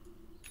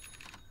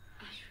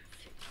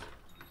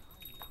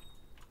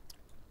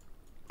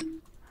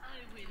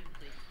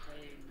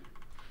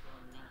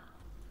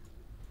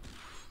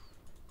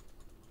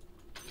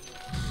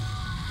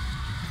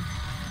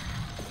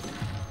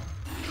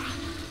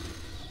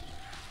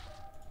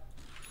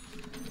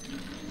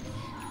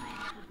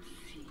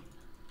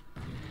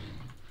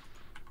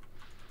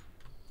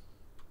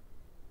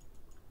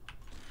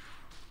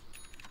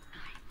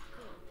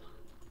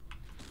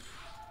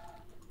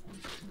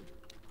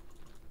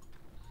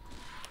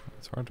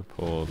 It's hard to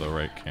pull the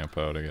right camp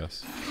out, I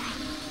guess.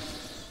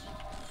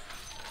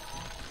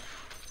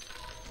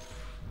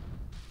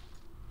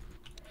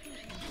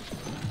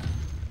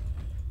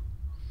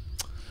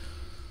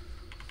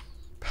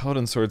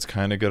 Paladin sword's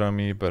kind of good on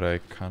me, but I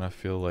kind of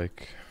feel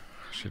like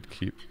I should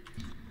keep...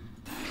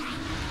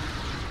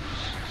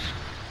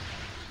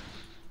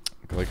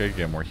 Like I could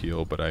get more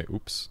heal, but I...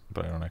 Oops.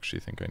 But I don't actually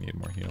think I need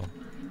more heal.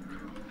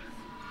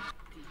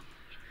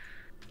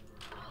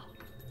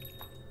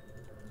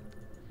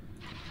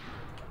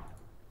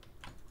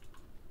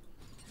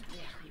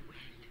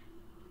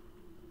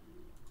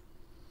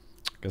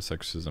 I guess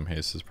Exorcism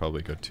Haste is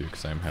probably good too,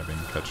 because I'm having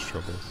catch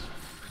troubles.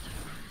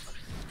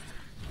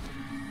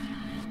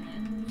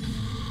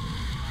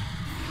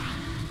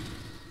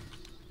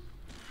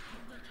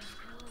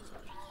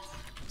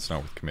 It's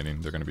not worth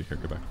committing, they're gonna be here,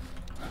 goodbye.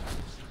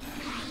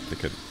 They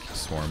could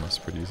swarm us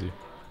pretty easy.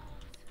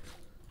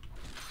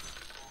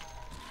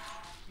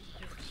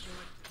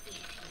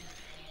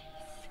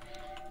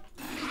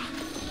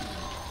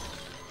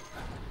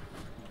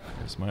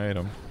 Here's my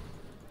item.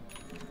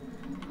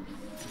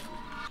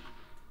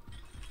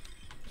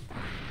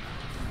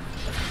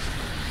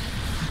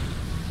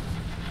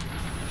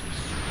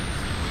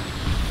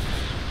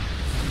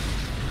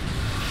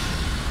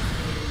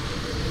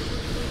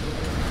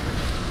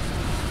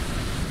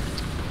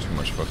 Too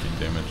much fucking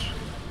damage.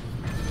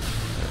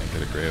 I didn't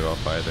get a grave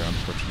off either,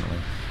 unfortunately.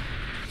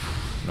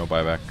 No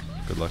buyback.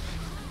 Good luck.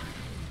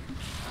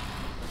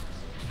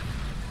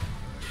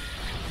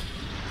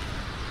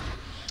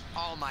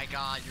 oh my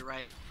god, you're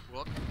right.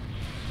 Whoop.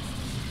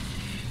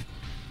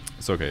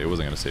 It's okay, it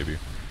wasn't gonna save you.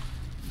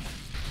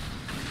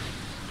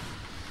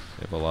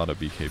 They have a lot of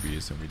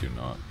BKBs and we do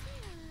not.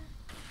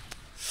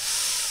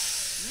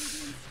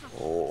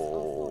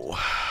 Oh,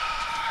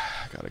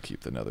 I gotta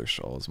keep the nether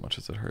shawl as much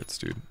as it hurts,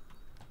 dude.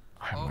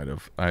 I Oh. might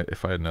have,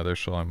 if I had nether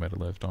shawl, I might have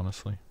lived,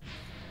 honestly.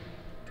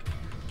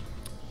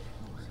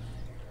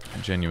 I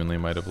genuinely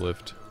might have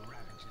lived.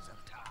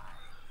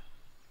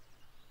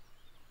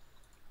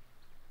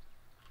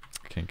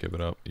 I can't give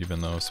it up,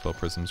 even though Spell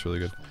Prism's really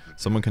good.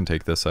 Someone can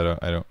take this.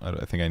 I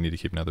think I need to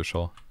keep Nether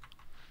Shawl.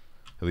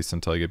 At least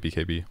until I get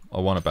BKB.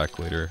 I'll want it back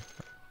later,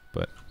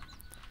 but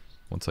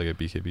once I get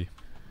BKB.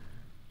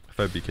 If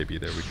I have BKB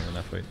there, we can win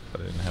that fight,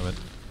 but I didn't have it.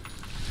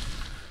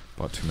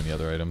 Bought too many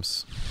other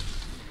items.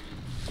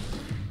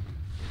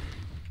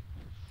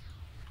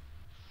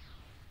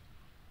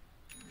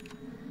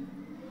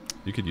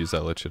 You could use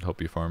that Lich, it'd help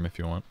you farm if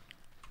you want.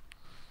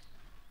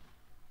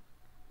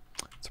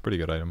 It's a pretty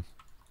good item.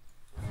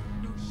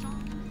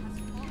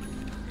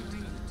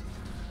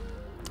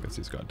 Guess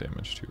he's got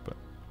damage too, but...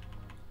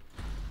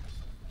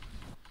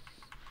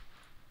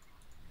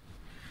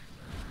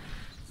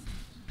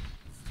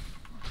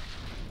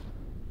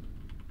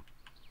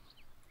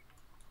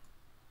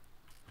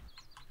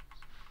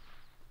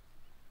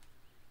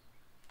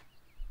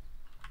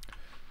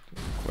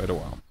 quite a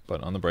while.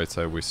 But on the bright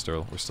side, we're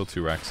still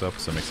 2 racks up,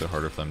 so it makes it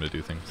harder for them to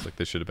do things. Like,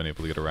 they should have been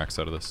able to get a racks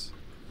out of this.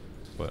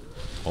 But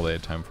all they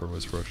had time for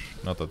was Roche.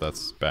 Not that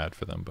that's bad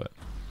for them, but...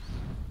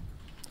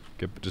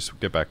 just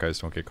get back, guys,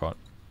 don't get caught.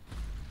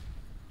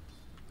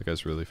 The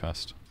guy's really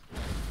fast.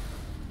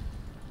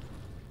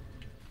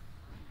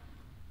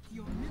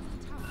 Your middle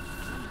tower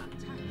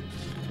is under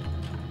attack.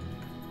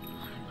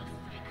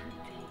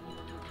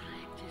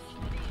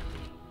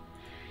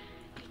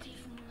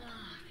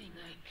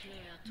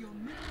 Your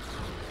middle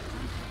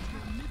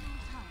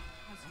tower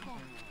has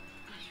fallen.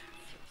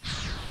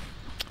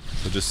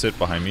 So just sit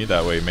behind me,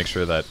 that way make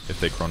sure that if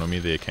they chrono me,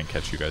 they can't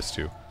catch you guys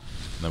too.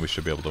 And then we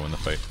should be able to win the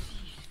fight.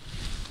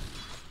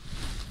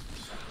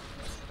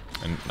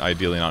 And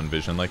ideally not in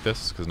vision like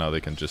this, because now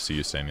they can just see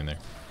you standing there.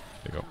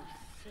 There you go.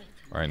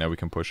 Alright, now we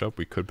can push up.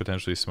 We could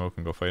potentially smoke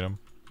and go fight him.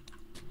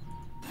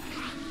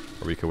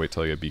 Or we could wait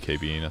till I get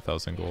BKB and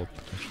 1,000 gold,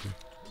 potentially.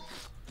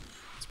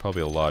 It's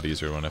probably a lot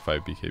easier when if I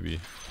have BKB.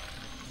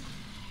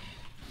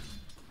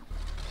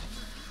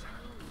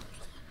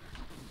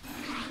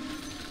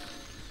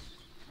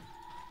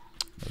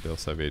 They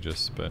also have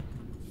Aegis, but...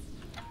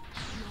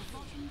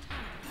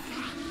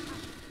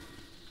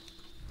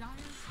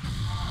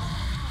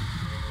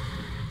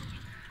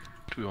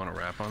 Do we want to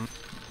wrap on?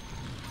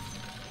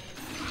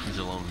 He's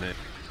alone mid.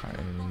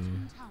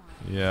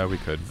 Yeah, we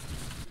could.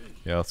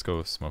 Yeah, let's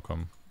go smoke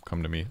him.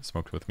 Come to me.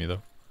 Smoke with me,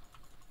 though.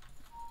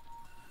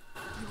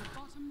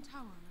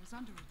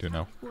 Do it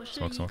now.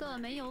 Smoke, smoke.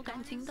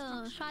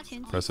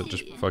 Press it.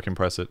 Just fucking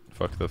press it.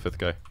 Fuck the 5th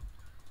guy.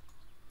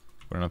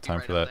 We don't have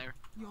time for that.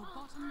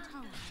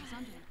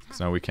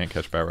 Because now we can't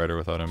catch Batrider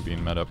without him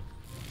being met up.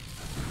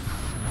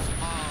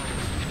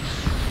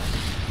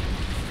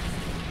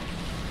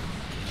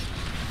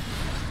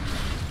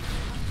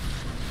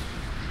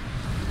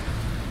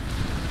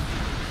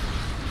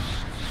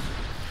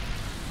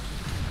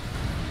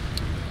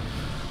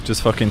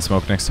 Just fucking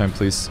smoke next time,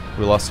 please.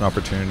 We lost an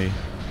opportunity.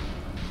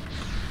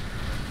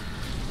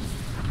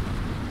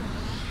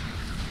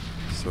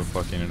 So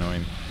fucking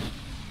annoying.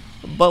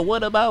 But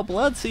what about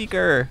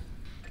Bloodseeker?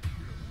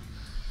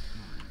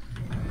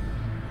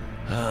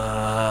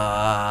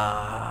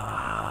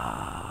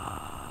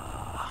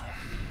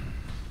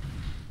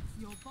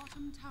 Your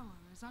bottom tower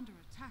is under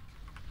attack.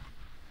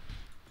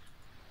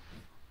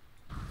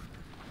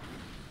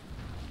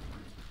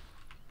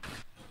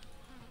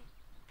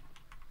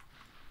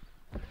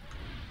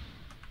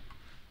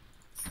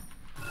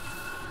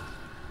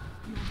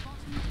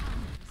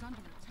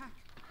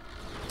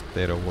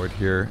 They had a ward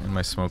here and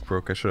my smoke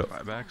broke. I should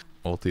have Buybacks?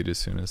 ultied as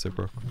soon as it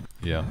broke.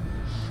 Yeah.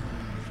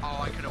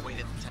 Oh, I could have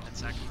waited 10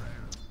 seconds.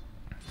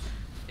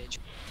 Bitch.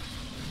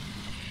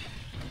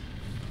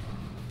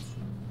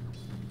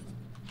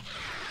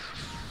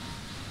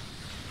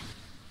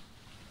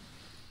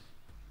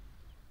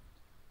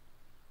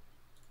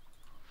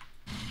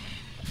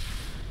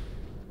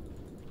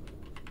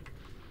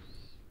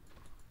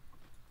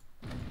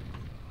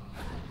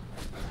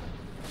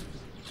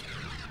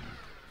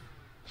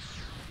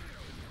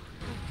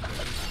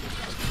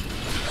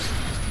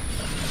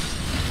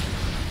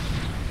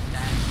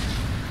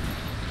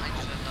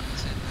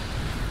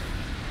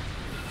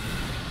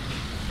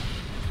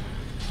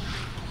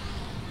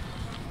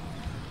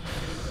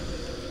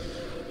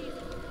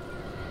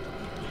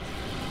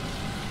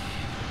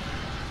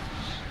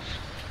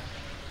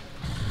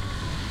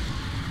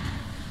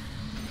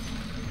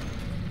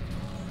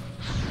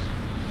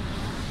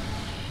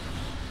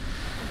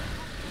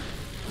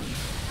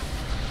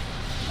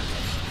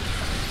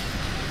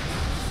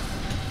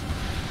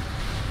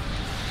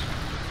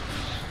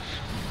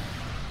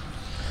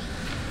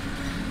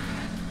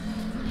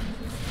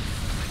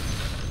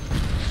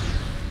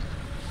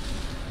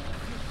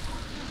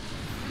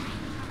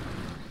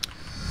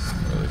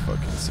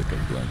 Sick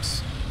of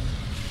glimpse.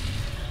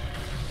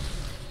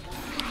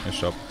 Nice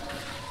job.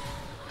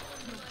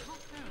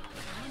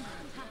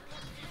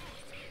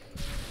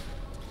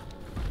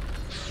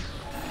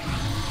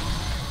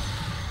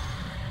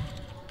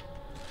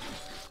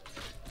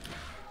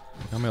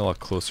 Got me a lot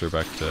closer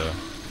back to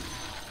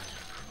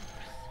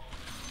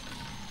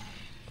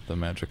the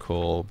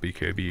magical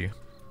BKB.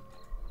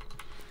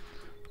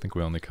 I think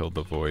we only killed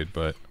the void,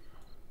 but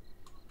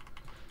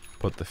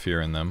put the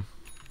fear in them.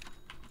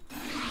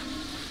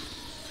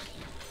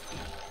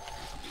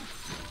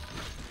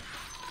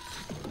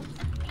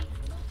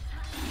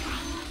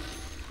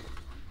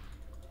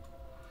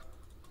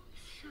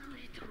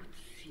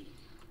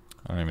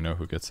 I don't even know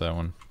who gets that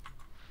one.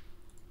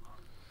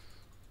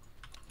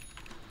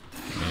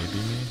 Maybe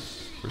me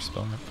for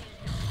spellman.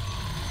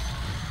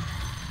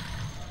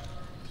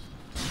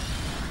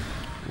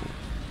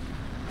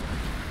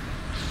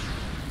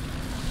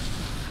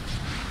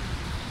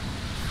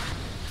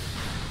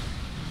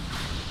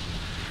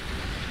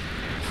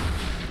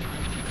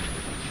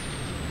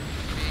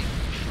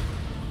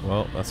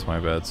 Well, that's my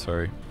bad,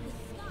 sorry.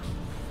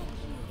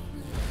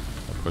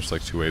 I pushed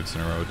like 2 waves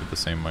in a row, did the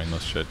same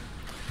mindless shit.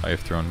 I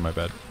have thrown, my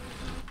bad.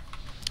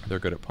 They're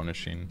good at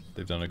punishing.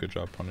 They've done a good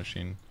job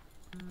punishing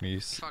me.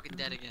 Fucking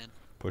dead again.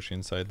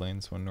 Pushing side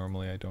lanes when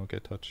normally I don't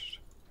get touched.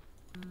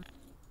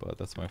 But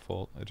that's my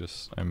fault.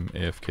 I'm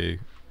AFK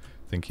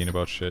thinking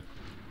about shit.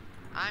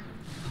 I'm...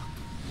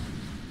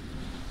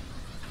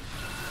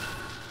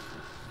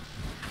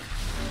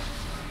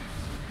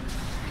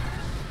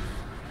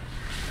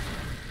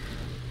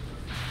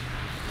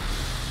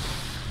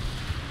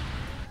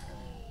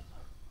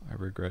 I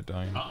regret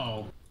dying.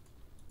 Uh-oh.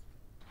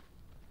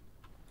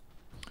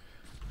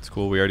 It's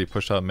cool, we already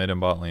pushed out mid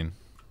and bot lane.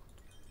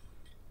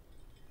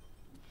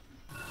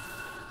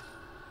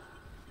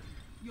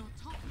 Your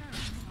top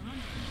barracks are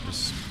under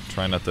Just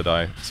try not to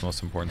die. It's the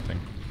most important thing.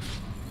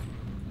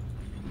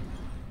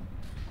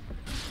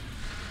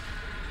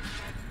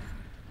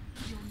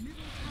 your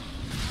middle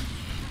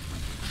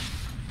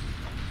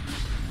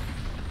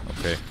tower.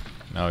 Okay,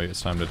 now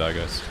it's time to die,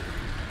 guys.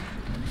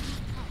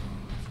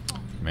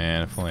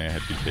 Man, if only I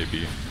had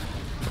BKB.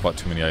 I bought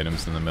too many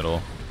items in the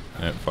middle,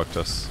 and it fucked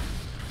us.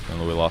 And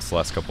we lost the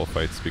last couple of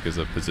fights because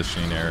of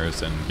positioning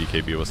errors, and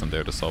BKB wasn't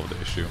there to solve the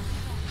issue.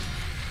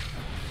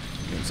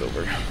 Game's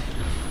over.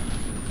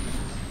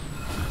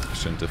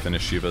 Shouldn't have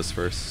finished Shivas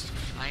first.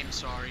 I'm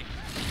sorry.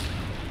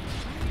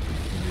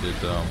 We needed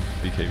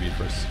BKB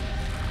first.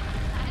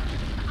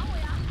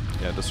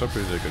 Yeah,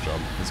 Disruptor did a good job.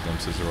 His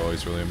glimpses are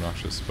always really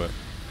obnoxious, but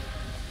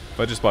if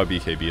I just bought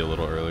BKB a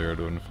little earlier, it would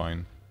have been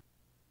fine.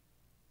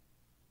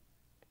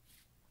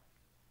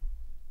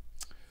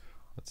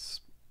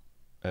 That's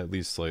at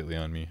least slightly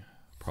on me,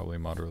 probably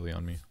moderately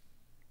on me.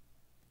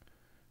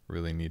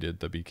 Really needed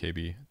the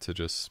BKB to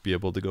just be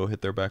able to go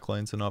hit their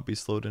backlines and not be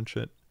slowed and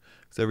shit.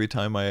 Because every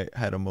time I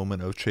had a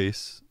moment of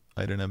chase,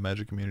 I didn't have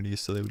magic immunity,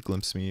 so they would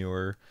glimpse me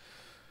or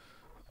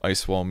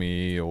ice wall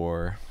me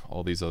or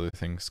all these other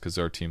things. Because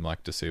our team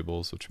lacked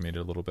disables, which made it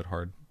a little bit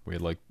hard. We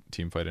had like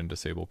team fight and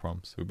disable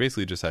prompts. We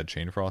basically just had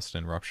chain frost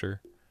and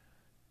rupture,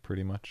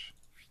 pretty much.